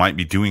people might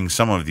be doing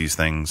some of these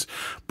things,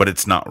 but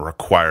it's not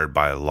required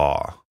by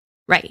law.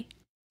 Right.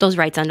 Those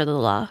rights under the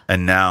law.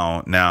 And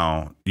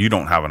now you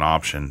don't have an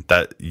option,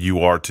 that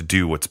you are to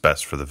do what's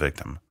best for the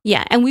victim.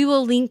 Yeah, and we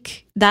will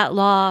link that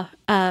law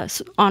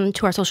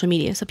onto our social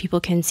media so people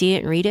can see it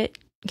and read it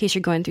in case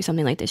you're going through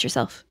something like this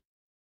yourself.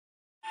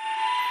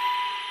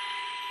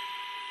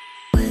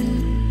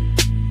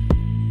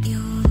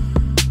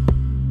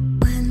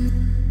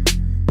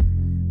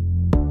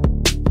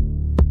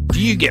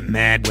 Do you get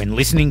mad when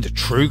listening to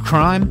true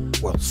crime?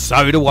 Well,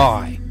 so do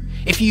I.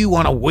 If you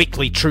want a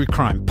weekly true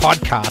crime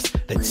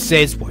podcast that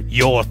says what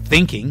you're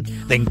thinking,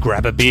 then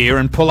grab a beer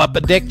and pull up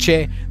a deck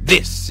chair.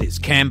 This is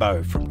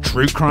Cambo from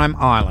True Crime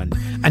Island,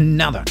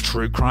 another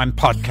true crime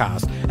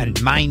podcast,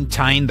 and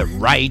maintain the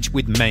rage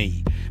with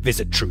me.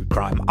 Visit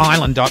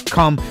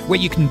truecrimeisland.com, where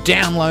you can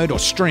download or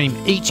stream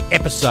each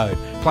episode.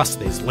 Plus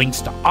there's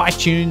links to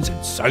iTunes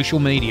and social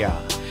media.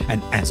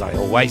 And as I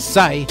always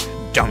say,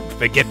 don't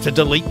forget to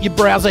delete your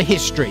browser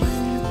history.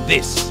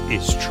 This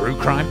is True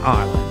Crime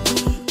Island.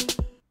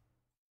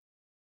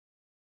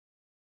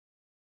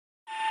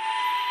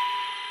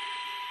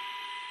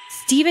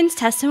 Steven's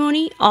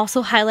testimony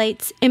also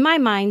highlights, in my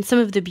mind, some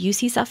of the abuse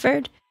he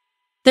suffered.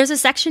 There's a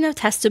section of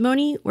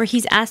testimony where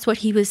he's asked what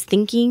he was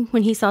thinking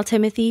when he saw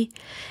Timothy,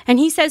 and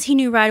he says he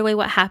knew right away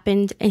what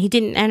happened, and he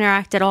didn't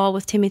interact at all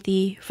with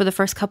Timothy for the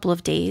first couple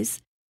of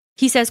days.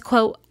 He says,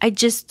 quote, "I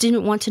just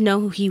didn't want to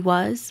know who he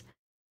was."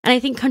 And I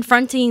think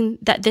confronting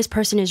that this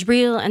person is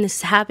real and this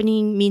is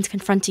happening means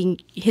confronting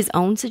his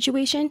own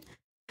situation.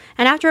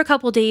 And after a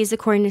couple days,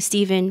 according to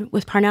Steven,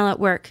 with Parnell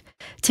at work,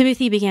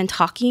 Timothy began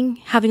talking,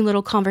 having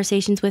little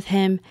conversations with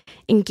him,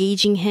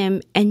 engaging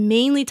him, and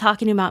mainly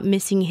talking about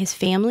missing his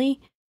family.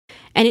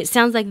 And it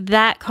sounds like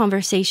that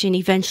conversation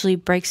eventually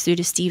breaks through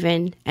to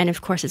Steven. And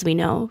of course, as we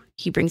know,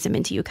 he brings him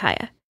into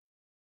Ukiah.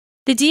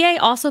 The DA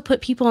also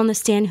put people on the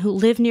stand who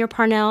lived near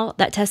Parnell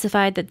that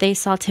testified that they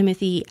saw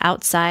Timothy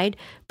outside,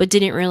 but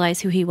didn't realize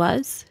who he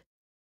was.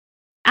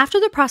 After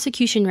the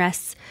prosecution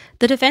rests,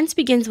 the defense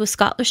begins with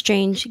Scott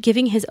Lestrange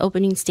giving his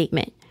opening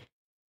statement.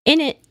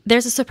 In it,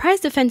 there's a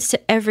surprise defense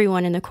to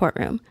everyone in the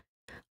courtroom.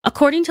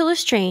 According to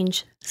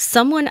Lestrange,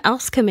 someone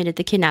else committed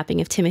the kidnapping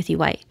of Timothy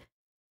White.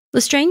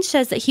 Lestrange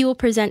says that he will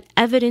present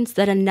evidence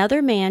that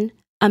another man,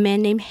 a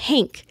man named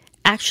Hank,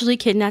 actually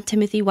kidnapped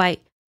Timothy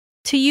White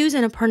to use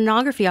in a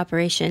pornography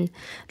operation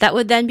that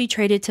would then be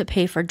traded to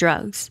pay for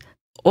drugs,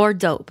 or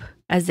dope,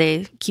 as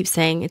they keep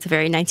saying. It's a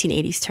very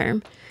 1980s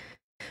term.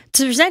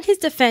 To present his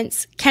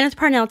defense, Kenneth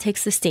Parnell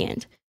takes the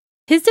stand.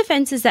 His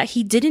defense is that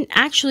he didn't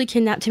actually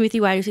kidnap Timothy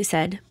White, as he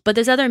said, but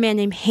this other man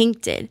named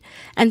Hank did,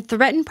 and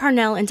threatened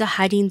Parnell into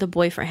hiding the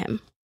boy for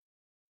him.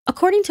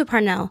 According to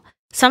Parnell,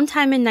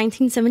 sometime in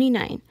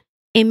 1979,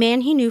 a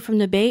man he knew from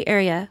the Bay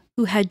Area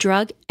who had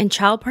drug and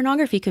child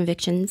pornography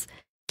convictions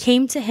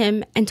came to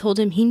him and told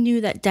him he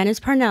knew that Dennis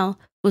Parnell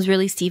was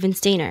really Steven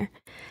Stayner,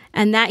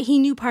 and that he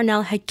knew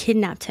Parnell had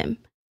kidnapped him.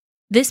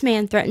 This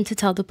man threatened to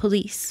tell the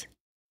police.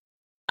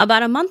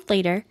 About a month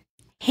later,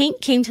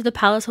 Hank came to the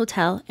Palace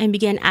Hotel and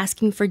began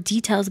asking for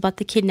details about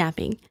the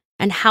kidnapping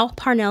and how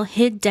Parnell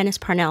hid Dennis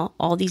Parnell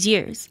all these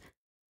years.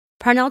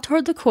 Parnell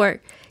told the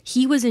court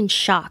he was in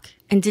shock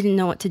and didn't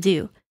know what to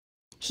do.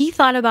 He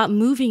thought about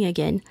moving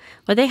again,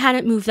 but they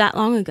hadn't moved that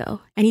long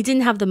ago, and he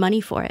didn't have the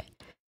money for it.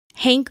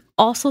 Hank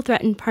also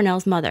threatened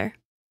Parnell's mother.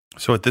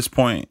 So at this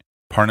point,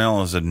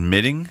 Parnell is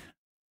admitting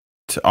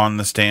on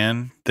the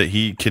stand that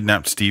he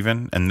kidnapped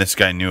Steven, and this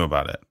guy knew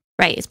about it.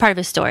 Right, it's part of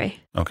his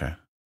story. Okay.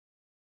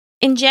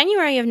 In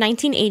January of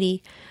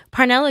 1980,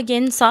 Parnell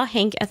again saw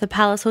Hank at the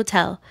Palace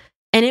Hotel,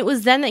 and it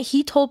was then that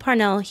he told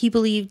Parnell he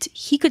believed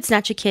he could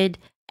snatch a kid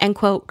and,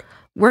 quote,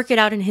 work it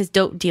out in his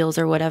dope deals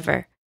or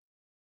whatever.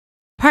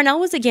 Parnell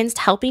was against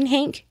helping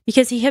Hank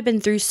because he had been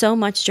through so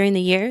much during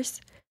the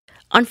years.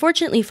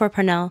 Unfortunately for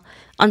Parnell,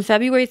 on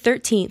February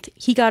 13th,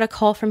 he got a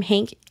call from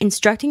Hank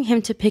instructing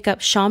him to pick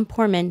up Sean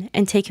Poorman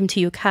and take him to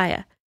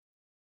Ukiah.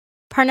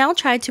 Parnell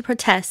tried to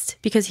protest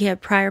because he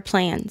had prior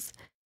plans.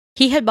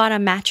 He had bought a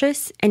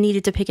mattress and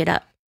needed to pick it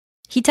up.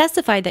 He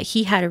testified that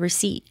he had a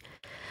receipt.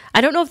 I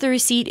don't know if the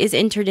receipt is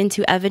entered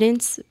into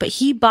evidence, but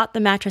he bought the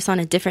mattress on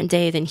a different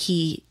day than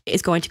he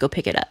is going to go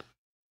pick it up.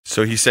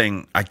 So he's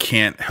saying, I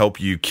can't help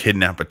you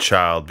kidnap a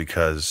child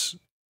because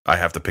I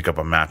have to pick up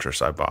a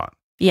mattress I bought.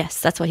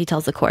 Yes, that's what he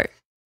tells the court.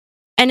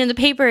 And in the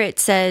paper, it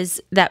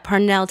says that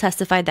Parnell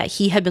testified that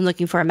he had been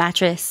looking for a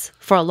mattress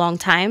for a long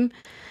time.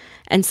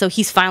 And so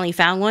he's finally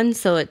found one,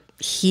 so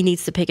he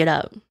needs to pick it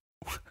up.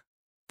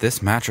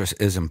 This mattress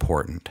is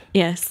important.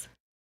 Yes.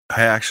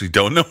 I actually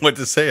don't know what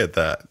to say at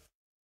that.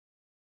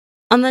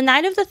 On the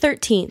night of the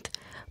 13th,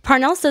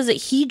 Parnell says that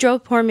he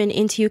drove Poorman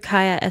into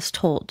Ukiah as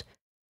told.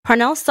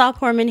 Parnell saw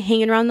Poorman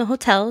hanging around the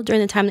hotel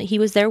during the time that he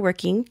was there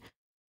working.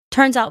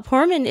 Turns out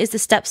Poorman is the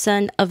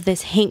stepson of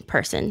this Hank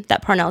person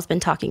that Parnell's been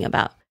talking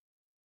about.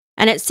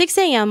 And at 6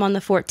 a.m. on the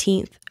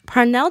 14th,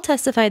 Parnell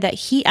testified that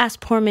he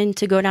asked Poorman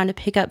to go down to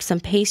pick up some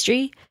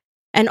pastry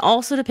and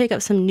also to pick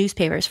up some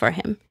newspapers for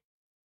him.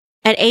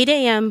 At 8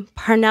 a.m.,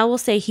 Parnell will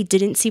say he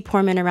didn't see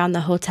Poorman around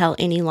the hotel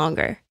any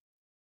longer.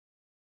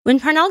 When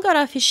Parnell got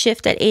off his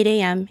shift at 8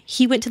 a.m.,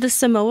 he went to the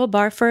Samoa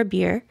bar for a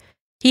beer.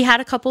 He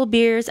had a couple of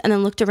beers and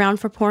then looked around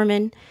for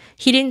Poorman.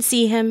 He didn't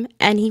see him,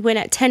 and he went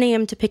at 10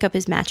 a.m. to pick up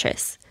his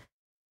mattress.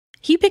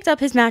 He picked up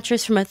his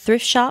mattress from a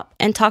thrift shop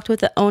and talked with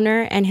the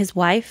owner and his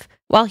wife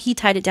while he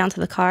tied it down to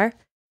the car.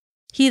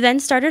 He then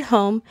started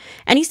home,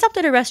 and he stopped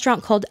at a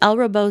restaurant called El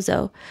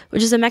Rebozo,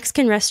 which is a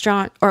Mexican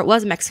restaurant, or it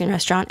was a Mexican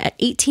restaurant, at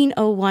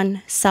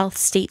 1801 South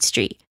State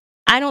Street.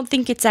 I don't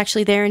think it's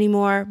actually there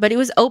anymore, but it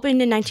was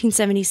opened in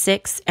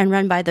 1976 and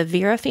run by the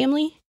Vera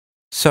family.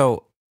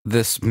 So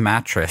this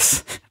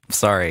mattress,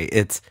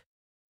 it's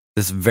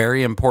this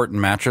very important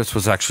mattress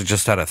was actually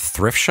just at a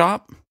thrift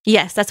shop?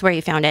 Yes, that's where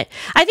he found it.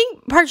 I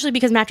think partially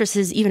because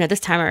mattresses, even at this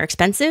time, are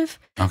expensive.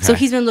 Okay. So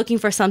he's been looking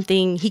for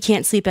something. He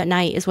can't sleep at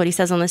night, is what he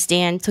says on the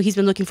stand. So he's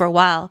been looking for a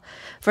while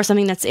for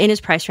something that's in his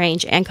price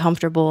range and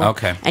comfortable.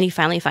 Okay. And he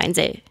finally finds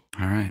it.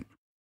 All right.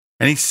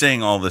 And he's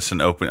saying all this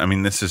in open. I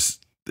mean, this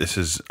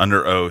is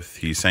under oath.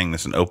 He's saying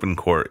this in open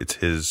court. It's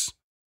his.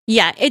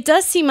 Yeah, it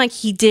does seem like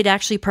he did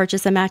actually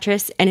purchase a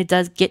mattress, and it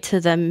does get to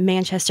the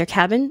Manchester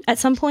cabin at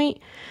some point.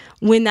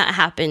 When that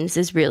happens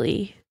is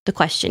really the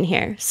question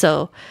here.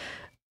 So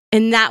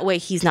in that way,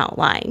 he's not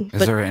lying.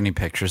 Is there any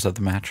pictures of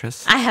the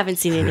mattress? I haven't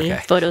seen any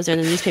photos or in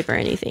the newspaper or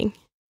anything.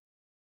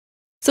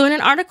 So in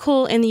an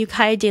article in the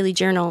Ukiah Daily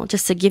Journal,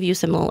 just to give you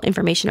some little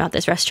information about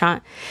this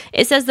restaurant,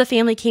 it says the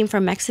family came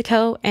from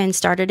Mexico and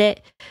started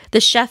it. The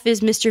chef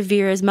is Mr.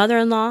 Vera's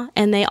mother-in-law,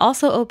 and they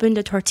also opened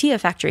a tortilla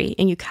factory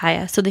in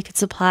Ukiah so they could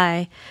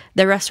supply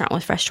their restaurant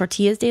with fresh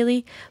tortillas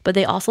daily, but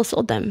they also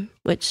sold them,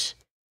 which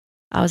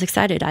I was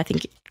excited. I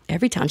think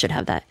every town should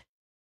have that.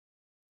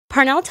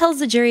 Parnell tells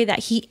the jury that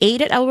he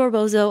ate at El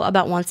Rebozo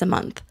about once a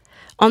month.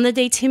 On the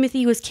day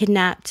Timothy was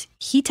kidnapped,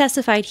 he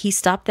testified he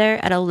stopped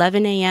there at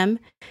 11 a.m.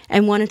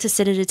 and wanted to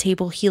sit at a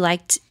table he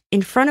liked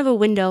in front of a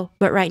window,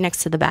 but right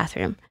next to the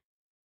bathroom.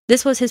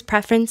 This was his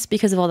preference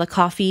because of all the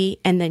coffee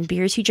and then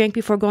beers he drank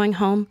before going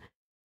home.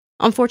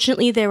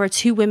 Unfortunately, there were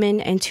 2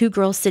 women and 2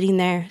 girls sitting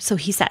there, so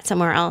he sat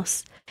somewhere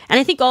else. And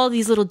I think all of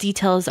these little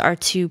details are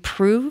to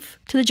prove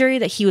to the jury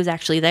that he was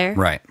actually there.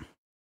 Right.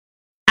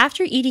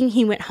 After eating,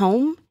 he went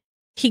home.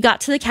 He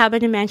got to the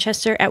cabin in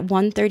Manchester at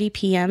 1:30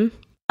 p.m.,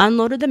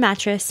 unloaded the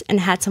mattress, and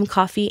had some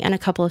coffee and a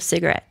couple of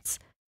cigarettes.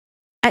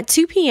 At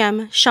 2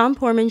 p.m., Sean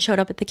Poorman showed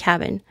up at the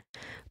cabin.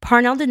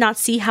 Parnell did not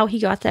see how he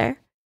got there.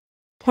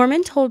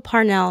 Poorman told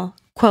Parnell,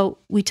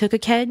 quote, "We took a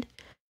kid."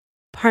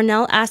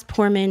 Parnell asked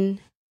Poorman,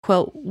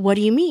 quote, "What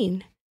do you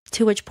mean?"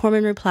 To which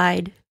Poorman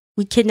replied,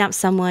 We kidnapped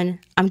someone.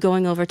 I'm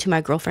going over to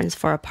my girlfriend's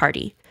for a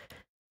party.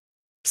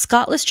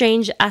 Scott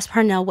Lestrange asked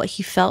Parnell what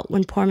he felt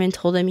when Poorman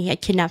told him he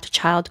had kidnapped a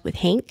child with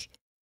Hank.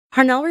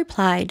 Parnell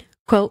replied,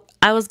 quote,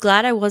 I was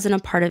glad I wasn't a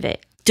part of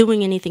it,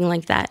 doing anything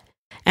like that,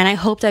 and I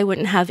hoped I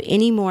wouldn't have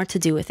any more to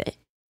do with it.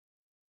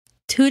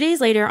 2 days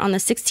later, on the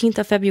 16th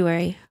of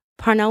February,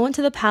 Parnell went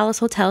to the Palace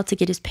Hotel to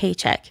get his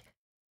paycheck.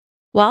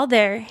 While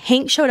there,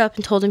 Hank showed up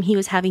and told him he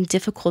was having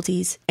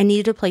difficulties and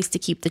needed a place to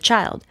keep the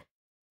child.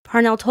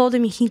 Parnell told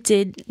him he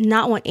did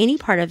not want any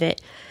part of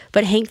it,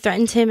 but Hank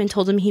threatened him and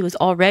told him he was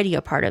already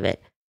a part of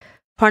it.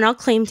 Parnell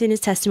claimed in his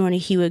testimony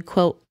he would,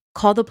 quote,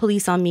 call the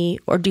police on me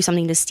or do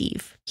something to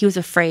Steve. He was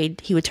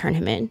afraid he would turn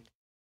him in.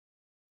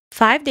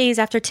 5 days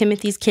after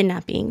Timothy's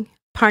kidnapping,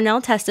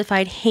 Parnell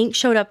testified Hank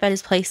showed up at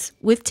his place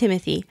with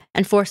Timothy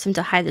and forced him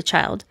to hide the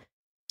child.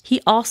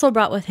 He also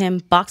brought with him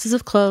boxes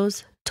of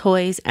clothes,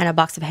 toys, and a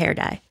box of hair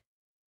dye.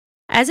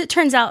 As it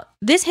turns out,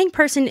 this Hank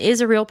person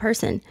is a real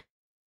person.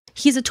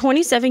 He's a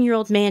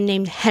 27-year-old man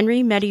named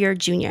Henry Medier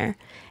Jr.,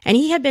 and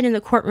he had been in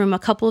the courtroom a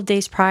couple of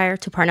days prior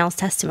to Parnell's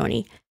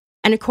testimony.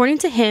 And according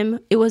to him,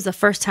 it was the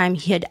first time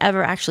he had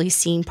ever actually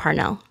seen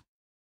Parnell.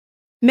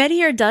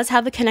 Medier does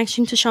have a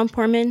connection to Sean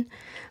Poorman.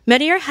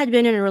 Medier had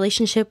been in a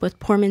relationship with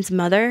Poorman's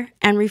mother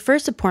and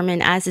refers to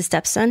Poorman as his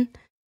stepson.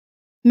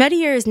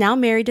 Medier is now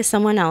married to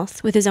someone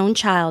else with his own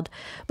child,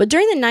 but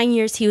during the 9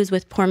 years he was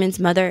with Poorman's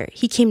mother,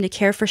 he came to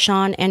care for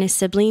Sean and his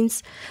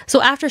siblings.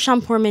 So after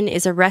Sean Poorman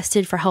is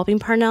arrested for helping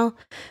Parnell,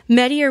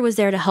 Medier was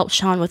there to help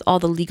Sean with all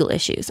the legal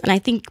issues, and I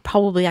think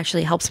probably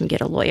actually helps him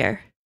get a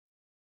lawyer.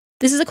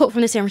 This is a quote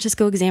from the San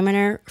Francisco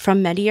Examiner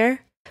from Medier.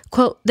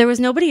 Quote, there was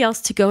nobody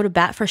else to go to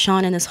bat for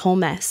Sean in this whole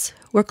mess.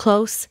 We're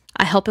close.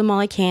 I help him all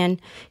I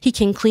can. He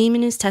came clean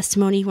in his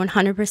testimony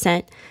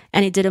 100%,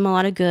 and it did him a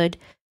lot of good.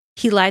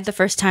 He lied the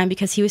first time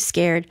because he was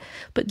scared,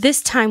 but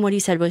this time what he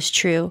said was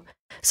true.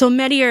 So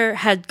Medier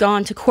had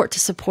gone to court to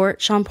support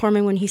Sean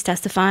Poorman when he's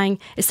testifying,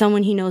 is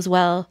someone he knows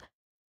well,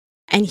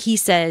 and he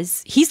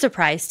says he's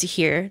surprised to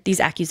hear these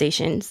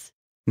accusations.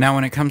 Now,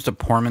 when it comes to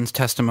Poorman's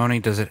testimony,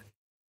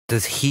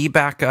 does he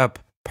back up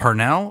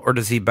Parnell or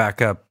does he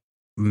back up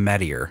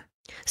Medier?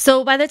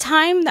 So by the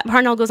time that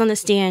Parnell goes on the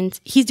stand,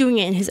 he's doing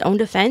it in his own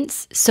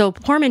defense. So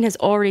Poorman has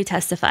already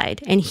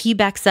testified, and he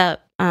backs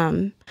up,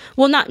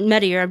 well, not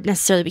Medier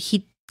necessarily, but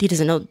he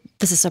doesn't know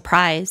this is a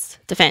surprise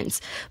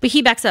defense. But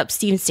he backs up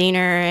Steven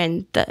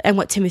Stayner and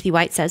what Timothy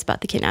White says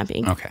about the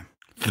kidnapping. Okay.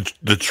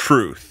 The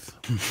truth.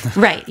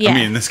 Right, yeah. I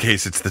mean, in this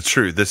case, it's the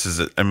truth.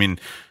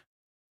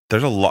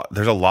 There's a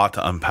lot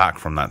to unpack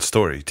from that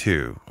story,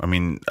 too. I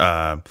mean,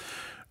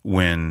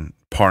 when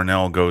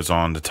Parnell goes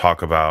on to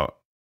talk about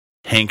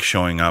Hank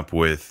showing up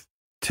with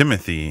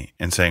Timothy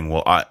and saying,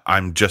 well,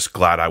 I'm just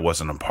glad I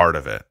wasn't a part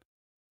of it.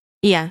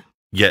 Yeah.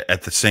 Yet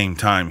at the same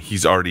time,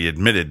 he's already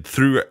admitted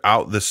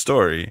throughout this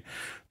story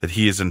that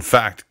he has in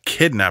fact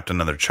kidnapped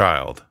another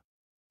child.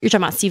 You're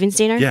talking about Steven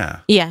Stayner? Yeah.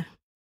 Yeah.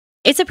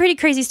 It's a pretty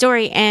crazy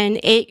story, and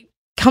it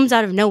comes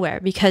out of nowhere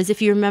because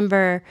if you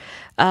remember,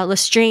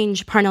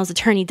 Lestrange, Parnell's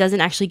attorney,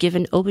 doesn't actually give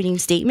an opening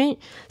statement.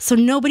 So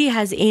nobody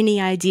has any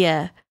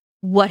idea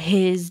what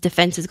his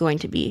defense is going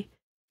to be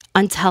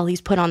until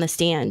he's put on the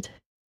stand.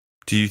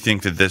 Do you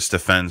think that this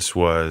defense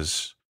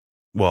was,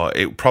 well,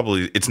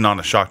 it's not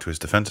a shock to his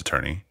defense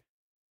attorney,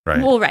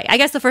 right? Well, right. I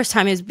guess the first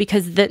time is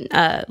because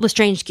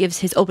Lestrange gives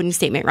his opening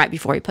statement right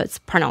before he puts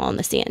Parnell on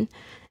the stand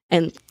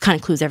and kind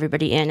of clues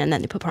everybody in, and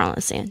then they put Parnell on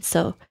the stand.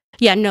 So,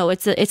 yeah, no,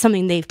 it's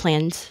something they've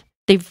planned.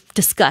 They've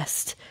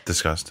discussed.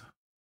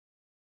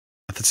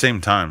 At the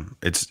same time,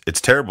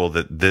 it's terrible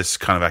that this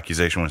kind of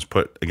accusation was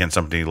put against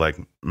somebody like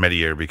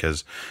Medier,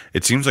 because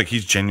it seems like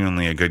he's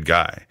genuinely a good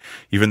guy.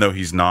 Even though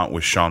he's not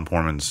with Sean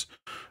Poorman's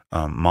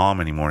mom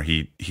anymore,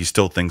 he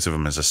still thinks of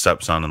him as a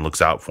stepson and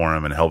looks out for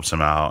him and helps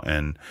him out.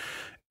 And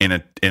in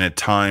a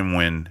time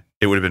when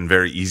it would have been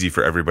very easy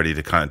for everybody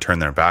to kind of turn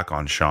their back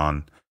on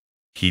Sean,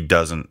 he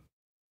doesn't.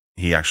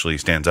 He actually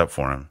stands up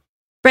for him.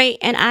 Right,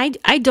 and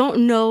I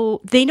don't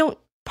know.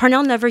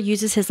 Parnell never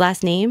uses his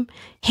last name.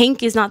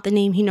 Hank is not the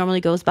name he normally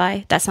goes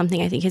by. That's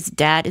something I think his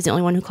dad is the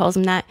only one who calls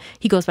him that.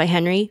 He goes by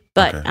Henry.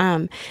 But okay.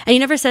 And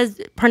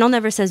Parnell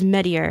never says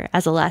Medier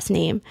as a last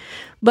name.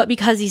 But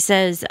because he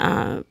says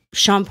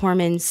Sean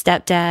Poorman's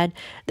stepdad,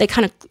 it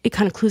kind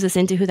of clues us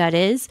into who that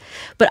is.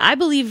 But I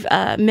believe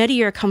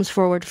Medier comes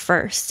forward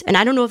first. And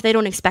I don't know if they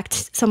don't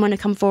expect someone to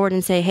come forward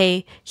and say,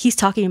 hey, he's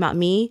talking about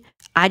me.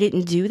 I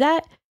didn't do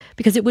that.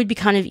 Because it would be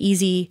kind of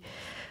easy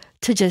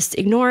to just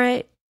ignore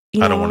it.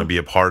 I don't want to be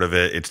a part of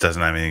it. It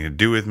doesn't have anything to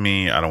do with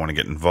me. I don't want to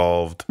get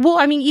involved. Well,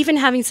 I mean, even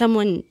having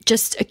someone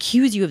just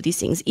accuse you of these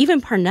things,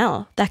 even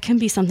Parnell, that can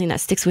be something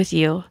that sticks with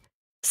you.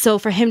 So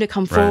for him to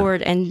come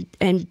forward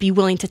and be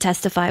willing to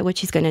testify,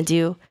 which he's going to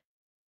do,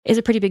 is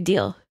a pretty big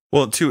deal.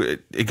 Well, too,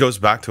 it goes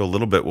back to a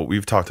little bit what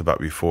we've talked about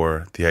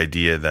before, the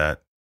idea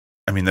that,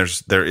 I mean,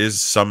 there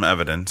is some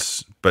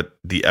evidence, but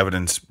the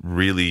evidence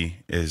really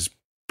is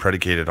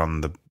predicated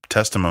on the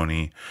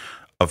testimony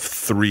of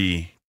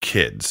 3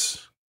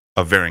 kids.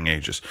 of varying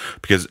ages.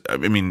 Because, I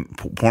mean,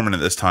 Poorman at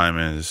this time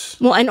is...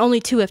 Well, and only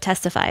 2 have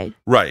testified.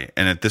 Right.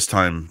 And at this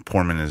time,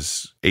 Poorman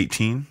is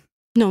 18?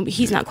 No,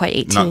 he's not quite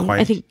 18. Not quite?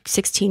 I think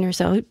 16 or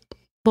so.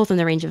 Both in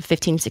the range of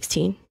 15,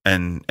 16.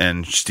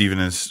 And Steven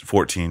is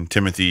 14.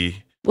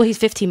 Timothy... Well, he's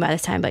 15 by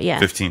this time, but yeah.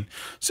 15.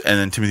 And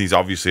then Timothy's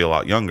obviously a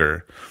lot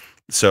younger.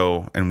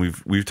 So, and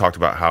we've talked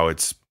about how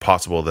it's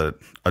possible that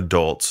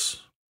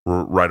adults,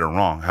 right or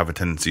wrong, have a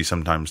tendency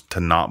sometimes to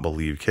not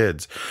believe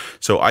kids.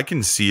 So I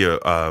can see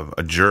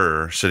a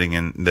juror sitting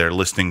in there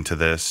listening to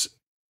this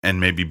and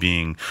maybe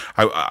being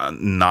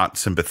not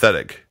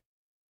sympathetic,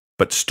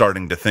 but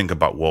starting to think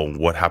about, well,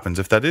 what happens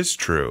if that is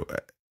true?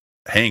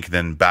 Hank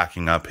then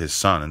backing up his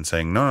son and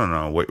saying,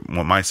 no, what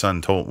my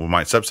stepson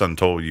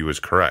told you is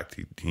correct.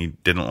 He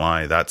didn't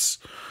lie. That's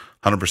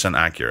 100%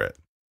 accurate.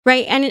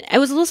 Right. And it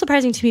was a little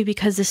surprising to me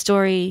because the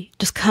story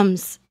just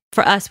comes,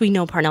 for us, we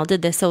know Parnell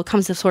did this, so it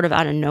comes sort of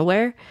out of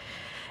nowhere.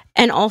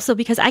 And also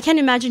because I can't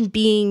imagine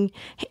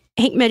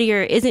Hank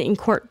Medier isn't in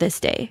court this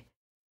day.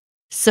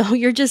 So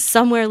you're just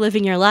somewhere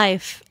living your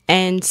life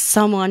and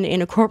someone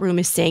in a courtroom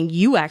is saying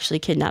you actually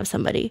kidnapped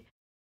somebody.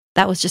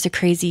 That was just a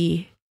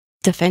crazy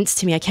defense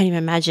to me. I can't even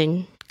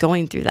imagine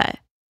going through that.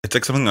 It's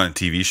like something on a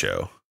TV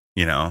show,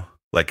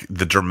 like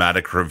the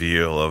dramatic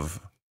reveal of,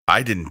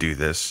 I didn't do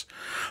this,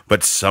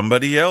 but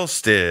somebody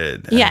else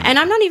did. Yeah, and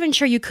I'm not even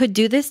sure you could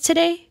do this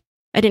today.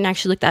 I didn't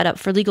actually look that up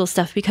for legal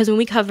stuff because when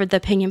we covered the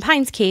Pinyon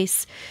Pines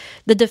case,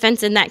 the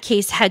defense in that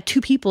case had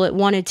 2 people it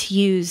wanted to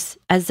use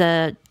as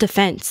a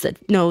defense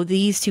that, no,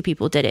 these 2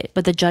 people did it,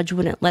 but the judge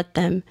wouldn't let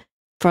them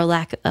for a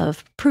lack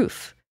of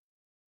proof.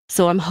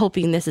 So I'm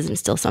hoping this isn't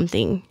still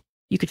something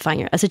you could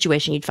find a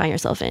situation you'd find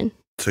yourself in.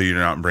 So you're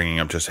not bringing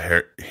up just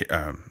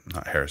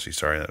not heresy,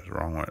 sorry, that was the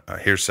wrong one,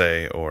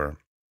 hearsay or...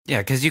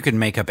 Yeah, because you could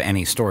make up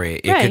any story.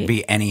 It Right. could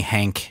be any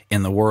Hank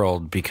in the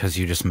world because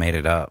you just made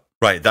it up.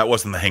 Right, that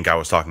wasn't the Hank I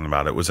was talking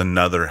about. It was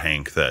another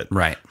Hank that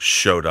Right.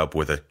 showed up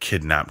with a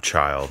kidnapped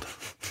child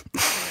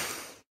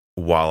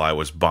while I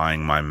was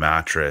buying my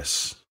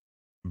mattress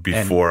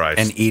before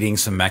and eating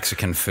some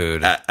Mexican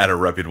food. at a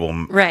reputable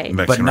Right.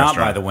 Mexican but not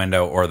restaurant. by the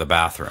window or the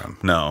bathroom.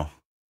 No,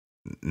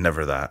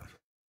 never that.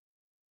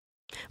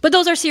 But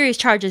those are serious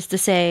charges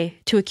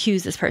to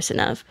accuse this person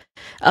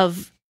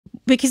of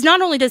because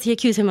not only does he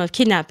accuse him of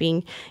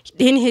kidnapping,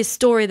 in his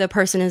story the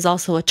person is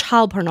also a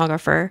child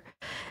pornographer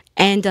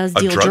and does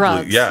deal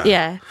drugs.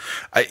 Yeah.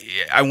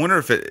 I wonder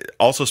if it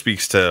also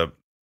speaks to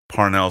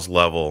Parnell's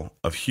level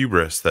of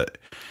hubris that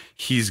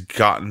he's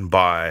gotten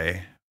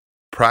by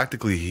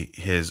practically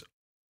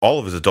all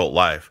of his adult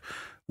life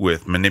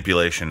with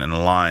manipulation and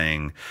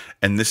lying.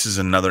 And this is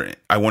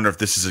I wonder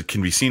if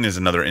can be seen as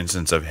another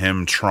instance of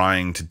him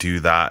trying to do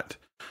that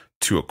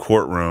to a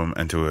courtroom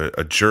and to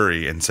a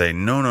jury and say,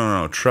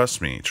 no,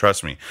 trust me.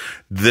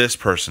 This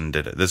person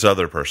did it. This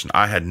other person.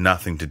 I had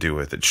nothing to do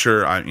with it.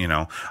 Sure,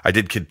 I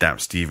did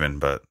kidnap Steven,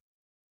 but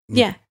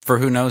Yeah. For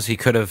who knows, he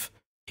could have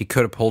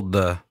pulled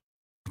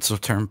what's the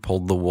term?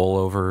 Pulled the wool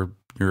over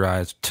your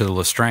eyes to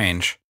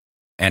Lestrange,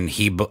 and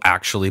he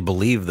actually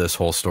believed this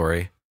whole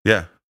story.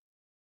 yeah.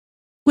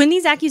 When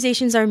these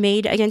accusations are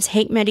made against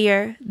Hank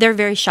Medier, they're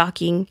very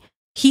shocking.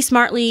 He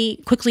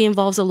quickly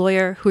involves a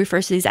lawyer who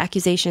refers to these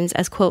accusations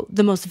as, quote,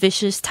 the most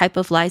vicious type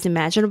of lies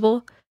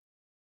imaginable.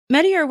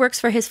 Medier works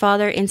for his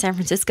father in San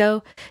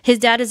Francisco. His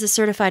dad is a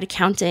certified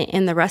accountant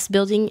in the Rust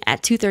Building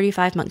at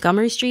 235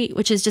 Montgomery Street,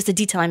 which is just a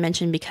detail I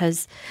mentioned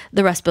because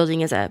the Rust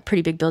Building is a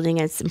pretty big building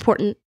and it's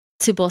important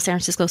to both San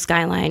Francisco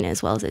skyline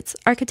as well as its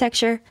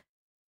architecture.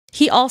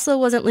 He also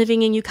wasn't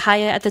living in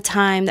Ukiah at the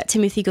time that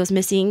Timothy goes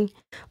missing,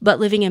 but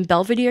living in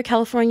Belvedere,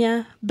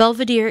 California.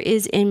 Belvedere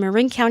is in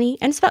Marin County,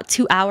 and it's about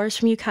 2 hours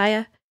from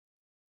Ukiah.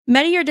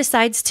 Medier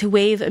decides to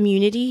waive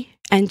immunity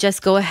and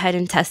just go ahead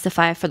and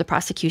testify for the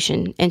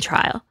prosecution in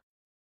trial.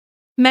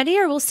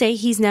 Medier will say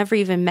he's never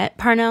even met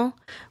Parnell,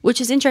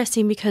 which is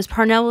interesting because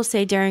Parnell will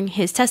say during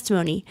his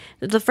testimony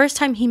that the first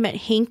time he met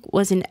Hank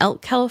was in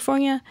Elk,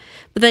 California,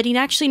 but that he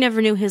actually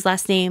never knew his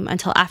last name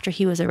until after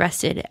he was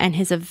arrested and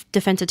his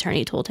defense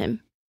attorney told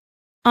him.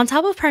 On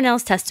top of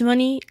Parnell's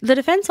testimony, the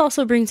defense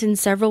also brings in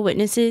several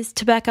witnesses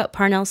to back up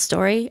Parnell's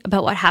story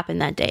about what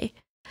happened that day.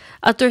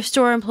 A thrift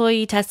store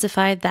employee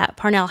testified that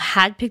Parnell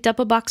had picked up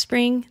a box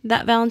spring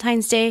that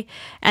Valentine's Day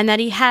and that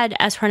he had,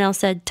 as Parnell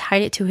said,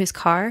 tied it to his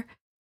car.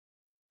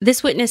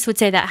 This witness would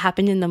say that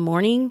happened in the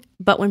morning,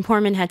 but when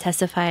Poorman had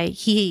testified,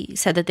 he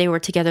said that they were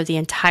together the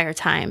entire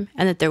time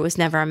and that there was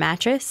never a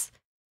mattress.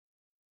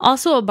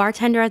 Also, a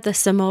bartender at the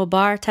Samoa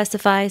bar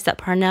testifies that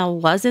Parnell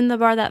was in the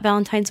bar that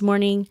Valentine's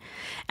morning,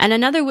 and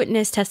another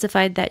witness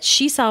testified that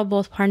she saw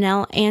both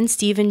Parnell and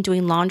Steven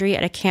doing laundry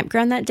at a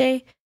campground that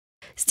day.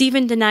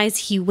 Steven denies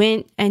he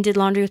went and did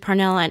laundry with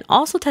Parnell and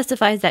also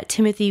testifies that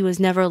Timothy was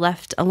never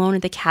left alone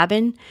at the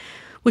cabin,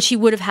 which he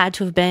would have had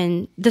to have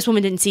been. This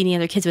woman didn't see any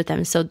other kids with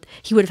them, so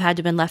he would have had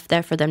to have been left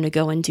there for them to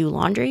go and do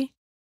laundry.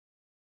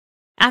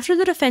 After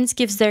the defense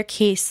gives their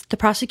case, the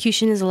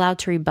prosecution is allowed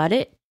to rebut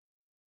it.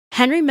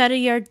 Henry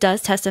Medier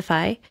does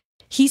testify.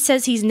 He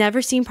says he's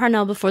never seen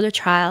Parnell before the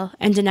trial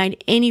and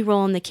denied any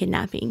role in the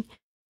kidnapping.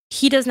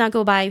 He does not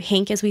go by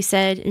Hank, as we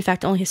said. In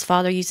fact, only his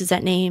father uses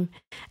that name.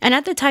 And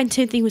at the time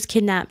Timothy was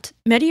kidnapped,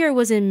 Medier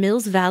was in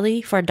Mills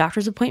Valley for a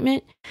doctor's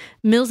appointment.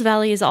 Mills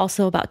Valley is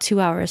also about 2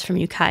 hours from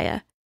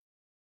Ukiah.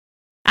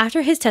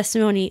 After his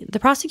testimony, the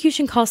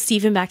prosecution calls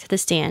Steven back to the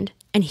stand,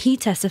 and he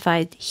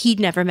testified he'd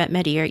never met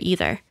Medier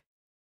either.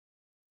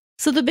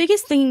 So the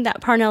biggest thing that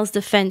Parnell's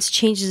defense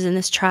changes in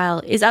this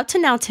trial is up to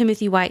now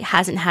Timothy White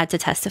hasn't had to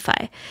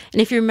testify.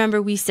 And if you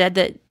remember, we said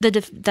that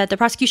the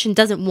prosecution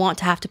doesn't want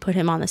to have to put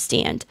him on the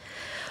stand.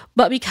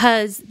 But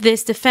because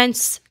this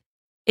defense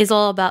is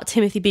all about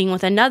Timothy being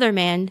with another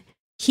man,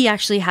 he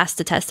actually has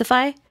to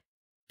testify.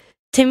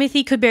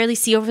 Timothy could barely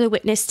see over the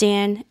witness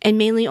stand and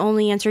mainly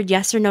only answered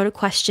yes or no to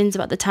questions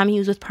about the time he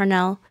was with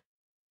Parnell.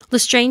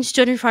 Lestrange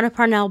stood in front of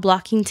Parnell,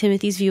 blocking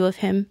Timothy's view of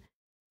him.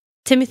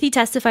 Timothy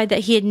testified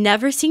that he had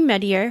never seen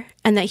Medier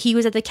and that he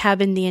was at the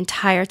cabin the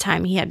entire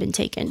time he had been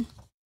taken.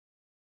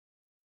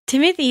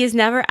 Timothy is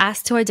never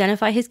asked to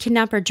identify his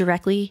kidnapper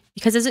directly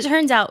because, as it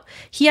turns out,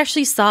 he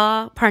actually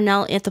saw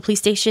Parnell at the police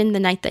station the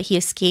night that he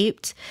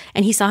escaped,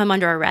 and he saw him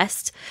under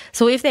arrest.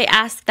 So if they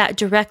ask that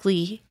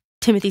directly,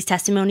 Timothy's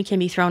testimony can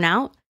be thrown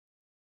out.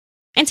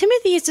 And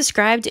Timothy is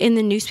described in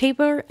the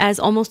newspaper as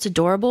almost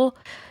adorable.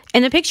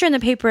 In the picture in the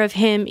paper of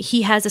him,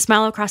 he has a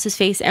smile across his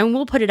face, and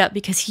we'll put it up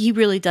because he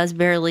really does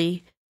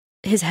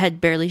his head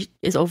barely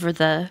is over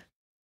the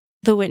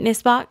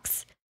witness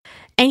box.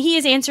 And he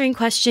is answering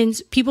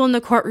questions. People in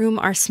the courtroom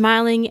are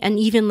smiling and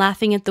even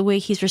laughing at the way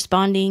he's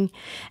responding.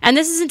 And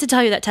this isn't to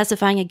tell you that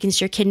testifying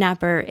against your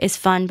kidnapper is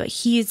fun, but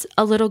he's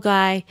a little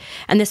guy,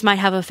 and this might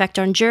have an effect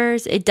on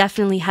jurors. It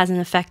definitely has an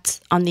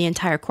effect on the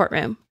entire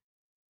courtroom.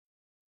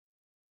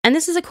 And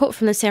this is a quote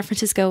from the San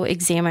Francisco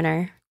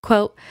Examiner.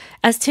 Quote,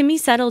 "As Timmy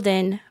settled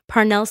in,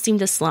 Parnell seemed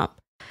to slump.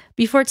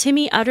 Before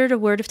Timmy uttered a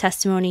word of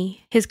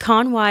testimony, his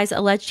con-wise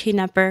alleged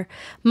kidnapper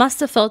must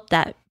have felt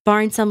that,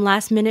 barring some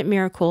last-minute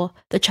miracle,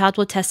 the child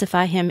would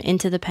testify him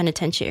into the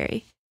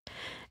penitentiary."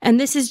 And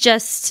this is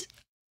just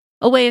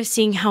a way of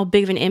seeing how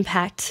big of an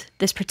impact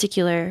this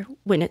particular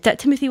witness that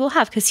Timothy will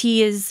have, because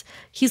he's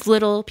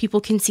little. People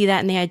can see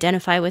that and they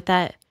identify with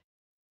that.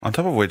 On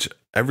top of which,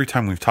 every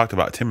time we've talked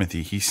about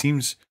Timothy, he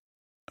seems...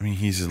 I mean,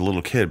 he's a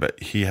little kid,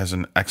 but he has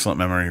an excellent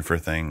memory for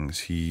things.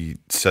 He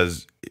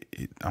says,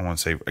 I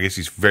guess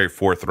he's very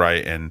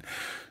forthright and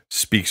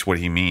speaks what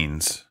he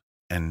means.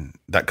 And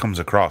that comes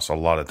across a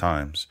lot of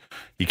times.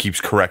 He keeps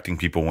correcting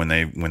people when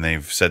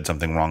they've said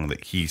something wrong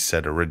that he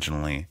said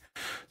originally.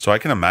 So I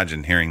can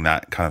imagine hearing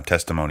that kind of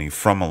testimony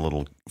from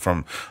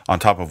on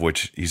top of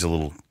which he's a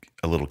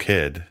little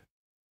kid,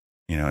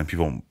 and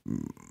people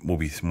will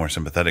be more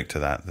sympathetic to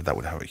that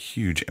would have a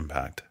huge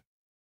impact.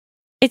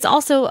 It's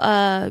also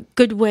a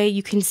good way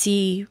you can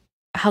see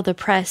how the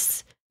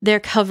press,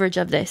 their coverage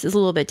of this is a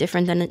little bit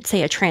different than,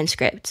 say, a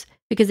transcript,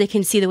 because they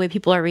can see the way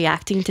people are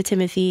reacting to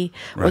Timothy,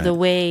 or the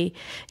way,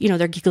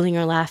 they're giggling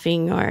or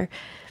laughing, or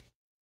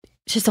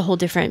just a whole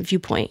different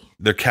viewpoint.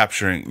 They're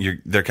capturing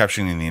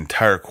the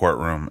entire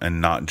courtroom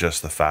and not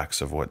just the facts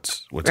of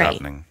what's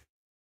happening.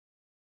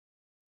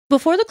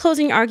 Before the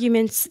closing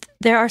arguments,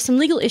 there are some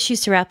legal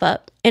issues to wrap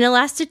up. In a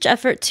last-ditch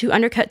effort to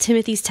undercut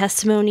Timothy's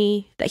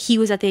testimony that he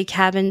was at the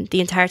cabin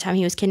the entire time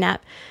he was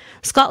kidnapped,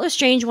 Scott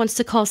Lestrange wants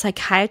to call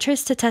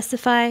psychiatrists to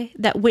testify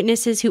that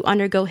witnesses who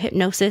undergo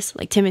hypnosis,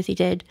 like Timothy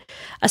did,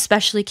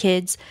 especially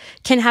kids,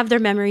 can have their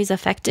memories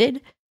affected.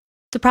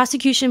 The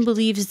prosecution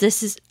believes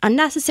this is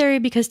unnecessary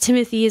because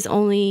Timothy he's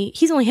only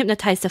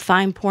hypnotized to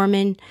find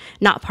Poorman,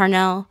 not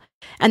Parnell,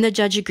 and the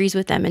judge agrees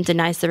with them and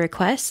denies the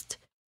request.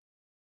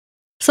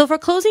 So for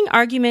closing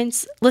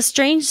arguments,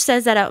 Lestrange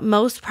says that at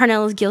most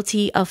Parnell is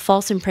guilty of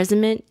false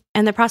imprisonment,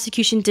 and the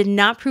prosecution did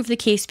not prove the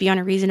case beyond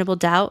a reasonable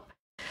doubt.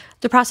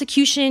 The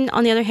prosecution,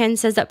 on the other hand,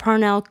 says that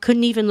Parnell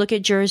couldn't even look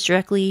at jurors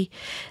directly.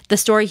 The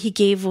story he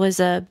gave was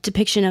a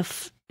depiction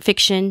of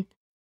fiction.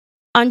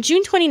 On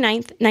June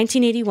 29th,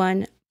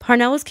 1981,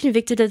 Parnell was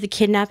convicted of the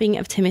kidnapping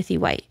of Timothy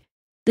White.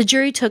 The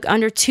jury took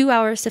under 2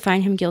 hours to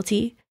find him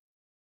guilty.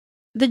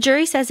 The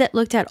jury says it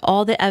looked at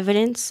all the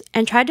evidence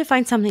and tried to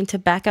find something to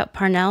back up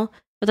Parnell,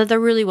 but that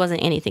there really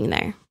wasn't anything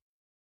there.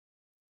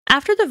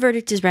 After the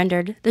verdict is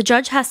rendered, the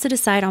judge has to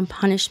decide on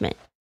punishment.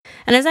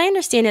 And as I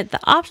understand it, the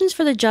options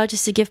for the judge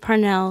is to give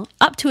Parnell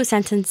up to a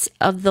sentence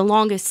of the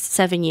longest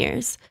 7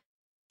 years.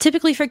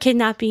 Typically for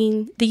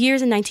kidnapping, the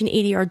years in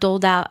 1980 are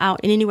doled out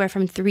in anywhere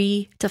from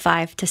 3 to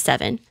 5 to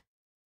 7.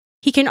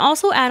 He can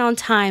also add on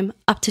time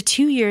up to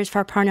 2 years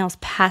for Parnell's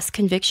past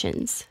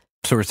convictions.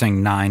 So we're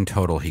saying 9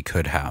 total he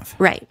could have.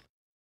 Right.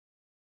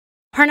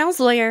 Parnell's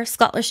lawyer,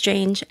 Scott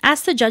Lestrange,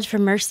 asked the judge for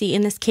mercy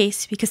in this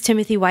case because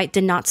Timothy White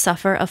did not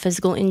suffer a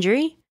physical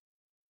injury.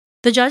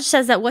 The judge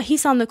says that what he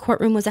saw in the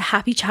courtroom was a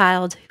happy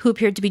child who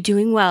appeared to be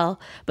doing well,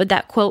 but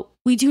that, quote,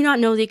 "We do not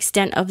know the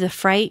extent of the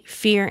fright,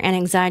 fear, and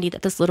anxiety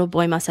that this little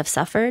boy must have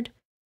suffered."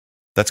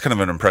 That's kind of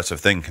an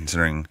impressive thing,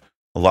 considering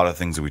a lot of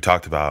things that we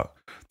talked about,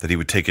 that he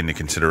would take into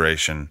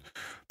consideration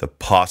the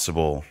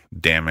possible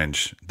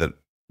damage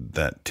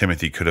that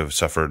Timothy could have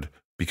suffered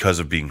because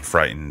of being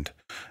frightened,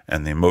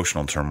 and the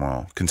emotional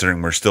turmoil,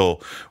 considering we're still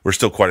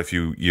quite a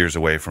few years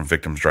away from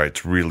victims'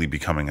 rights really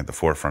becoming at the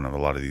forefront of a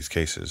lot of these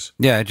cases.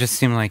 Yeah, it just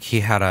seemed like he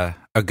had a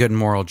good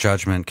moral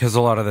judgment, because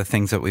a lot of the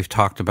things that we've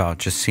talked about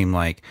just seem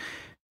like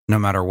no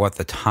matter what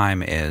the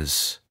time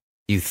is,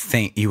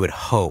 you would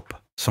hope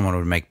someone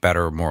would make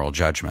better moral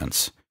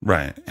judgments.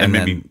 Right. And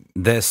maybe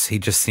this, he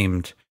just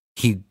seemed,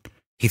 he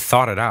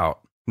thought it out.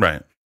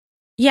 Right.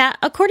 Yeah,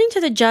 according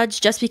to the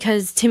judge, just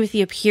because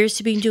Timothy appears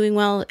to be doing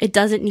well, it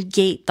doesn't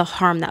negate the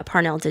harm that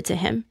Parnell did to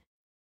him.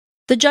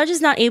 The judge is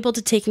not able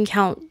to take into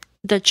account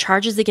the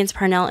charges against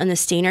Parnell in the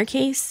Stayner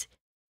case.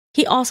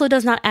 He also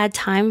does not add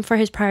time for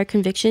his prior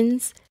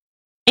convictions.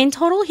 In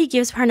total, he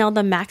gives Parnell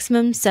the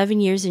maximum 7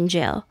 years in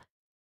jail.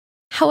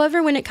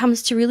 However, when it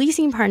comes to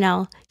releasing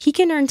Parnell, he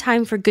can earn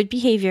time for good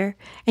behavior,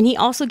 and he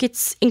also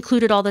gets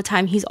included all the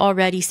time he's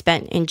already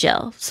spent in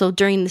jail. So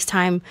during this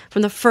time,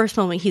 from the first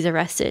moment he's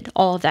arrested,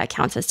 all of that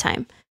counts as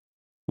time.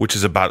 Which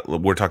is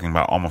we're talking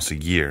about almost a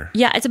year.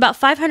 Yeah, it's about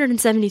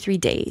 573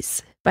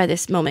 days by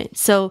this moment.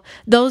 So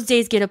those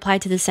days get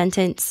applied to the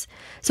sentence.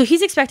 So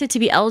he's expected to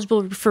be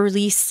eligible for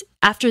release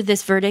after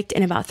this verdict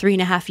in about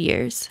 3.5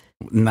 years.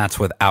 And that's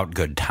without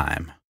good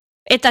time.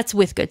 If that's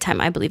with good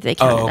time, I believe they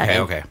counted that in.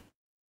 Okay.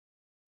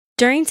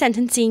 During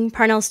sentencing,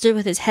 Parnell stood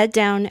with his head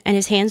down and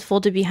his hands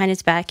folded behind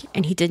his back,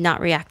 and he did not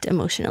react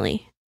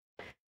emotionally.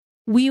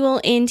 We will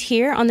end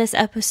here on this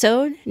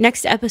episode.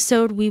 Next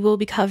episode, we will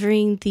be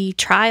covering the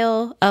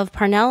trial of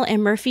Parnell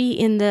and Murphy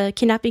in the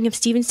kidnapping of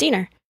Steven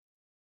Stayner.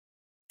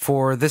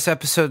 For this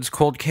episode's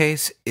cold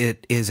case,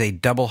 it is a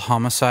double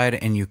homicide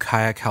in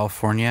Ukiah,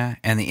 California,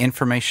 and the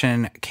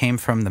information came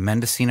from the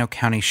Mendocino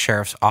County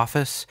Sheriff's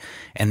Office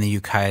and the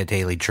Ukiah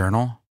Daily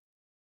Journal.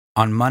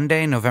 On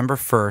Monday, November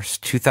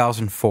 1st,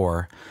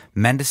 2004,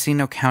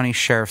 Mendocino County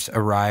Sheriffs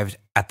arrived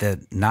at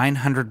the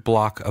 900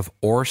 block of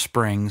Ore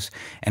Springs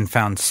and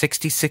found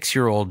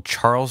 66-year-old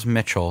Charles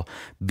Mitchell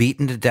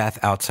beaten to death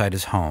outside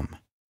his home.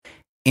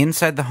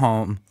 Inside the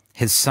home,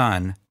 his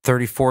son,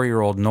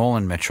 34-year-old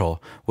Nolan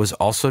Mitchell, was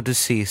also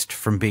deceased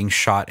from being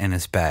shot in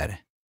his bed.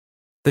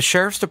 The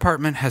Sheriff's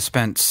Department has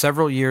spent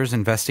several years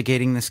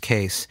investigating this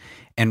case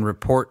and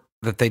report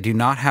that they do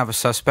not have a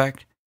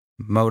suspect,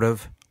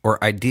 motive,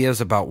 or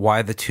ideas about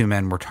why the two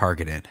men were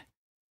targeted.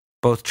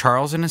 Both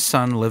Charles and his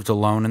son lived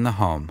alone in the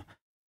home.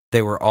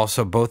 They were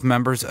also both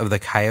members of the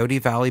Coyote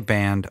Valley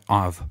Band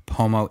of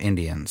Pomo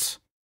Indians.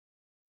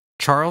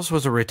 Charles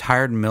was a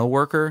retired mill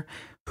worker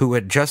who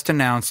had just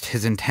announced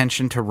his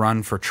intention to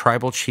run for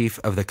tribal chief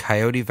of the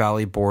Coyote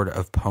Valley Board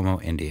of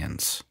Pomo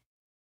Indians.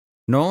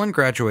 Nolan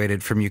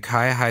graduated from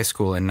Ukiah High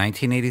School in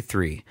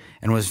 1983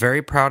 and was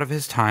very proud of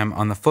his time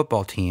on the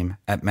football team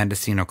at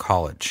Mendocino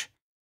College.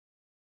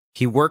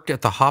 He worked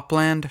at the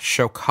Hopland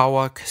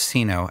Shokawa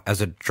Casino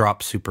as a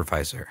drop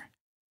supervisor.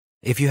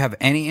 If you have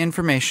any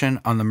information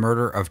on the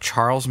murder of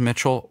Charles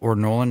Mitchell or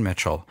Nolan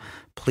Mitchell,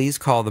 please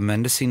call the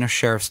Mendocino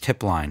Sheriff's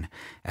Tip Line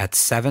at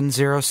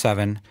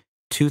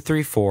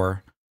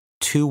 707-234-2100.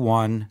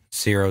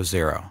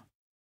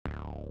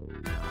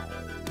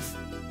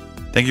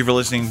 Thank you for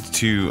listening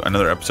to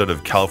another episode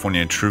of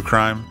California True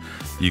Crime.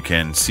 You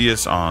can see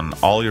us on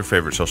all your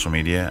favorite social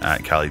media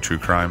at Cali True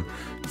Crime.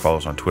 Follow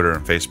us on Twitter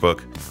and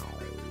Facebook.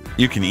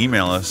 You can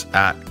email us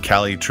at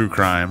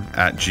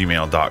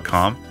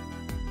calitruecrime@gmail.com.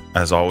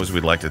 As always,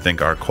 we'd like to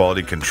thank our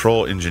quality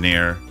control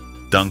engineer,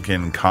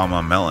 Duncan,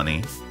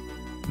 Melanie.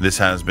 This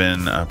has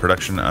been a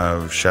production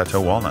of Chateau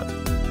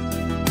Walnut.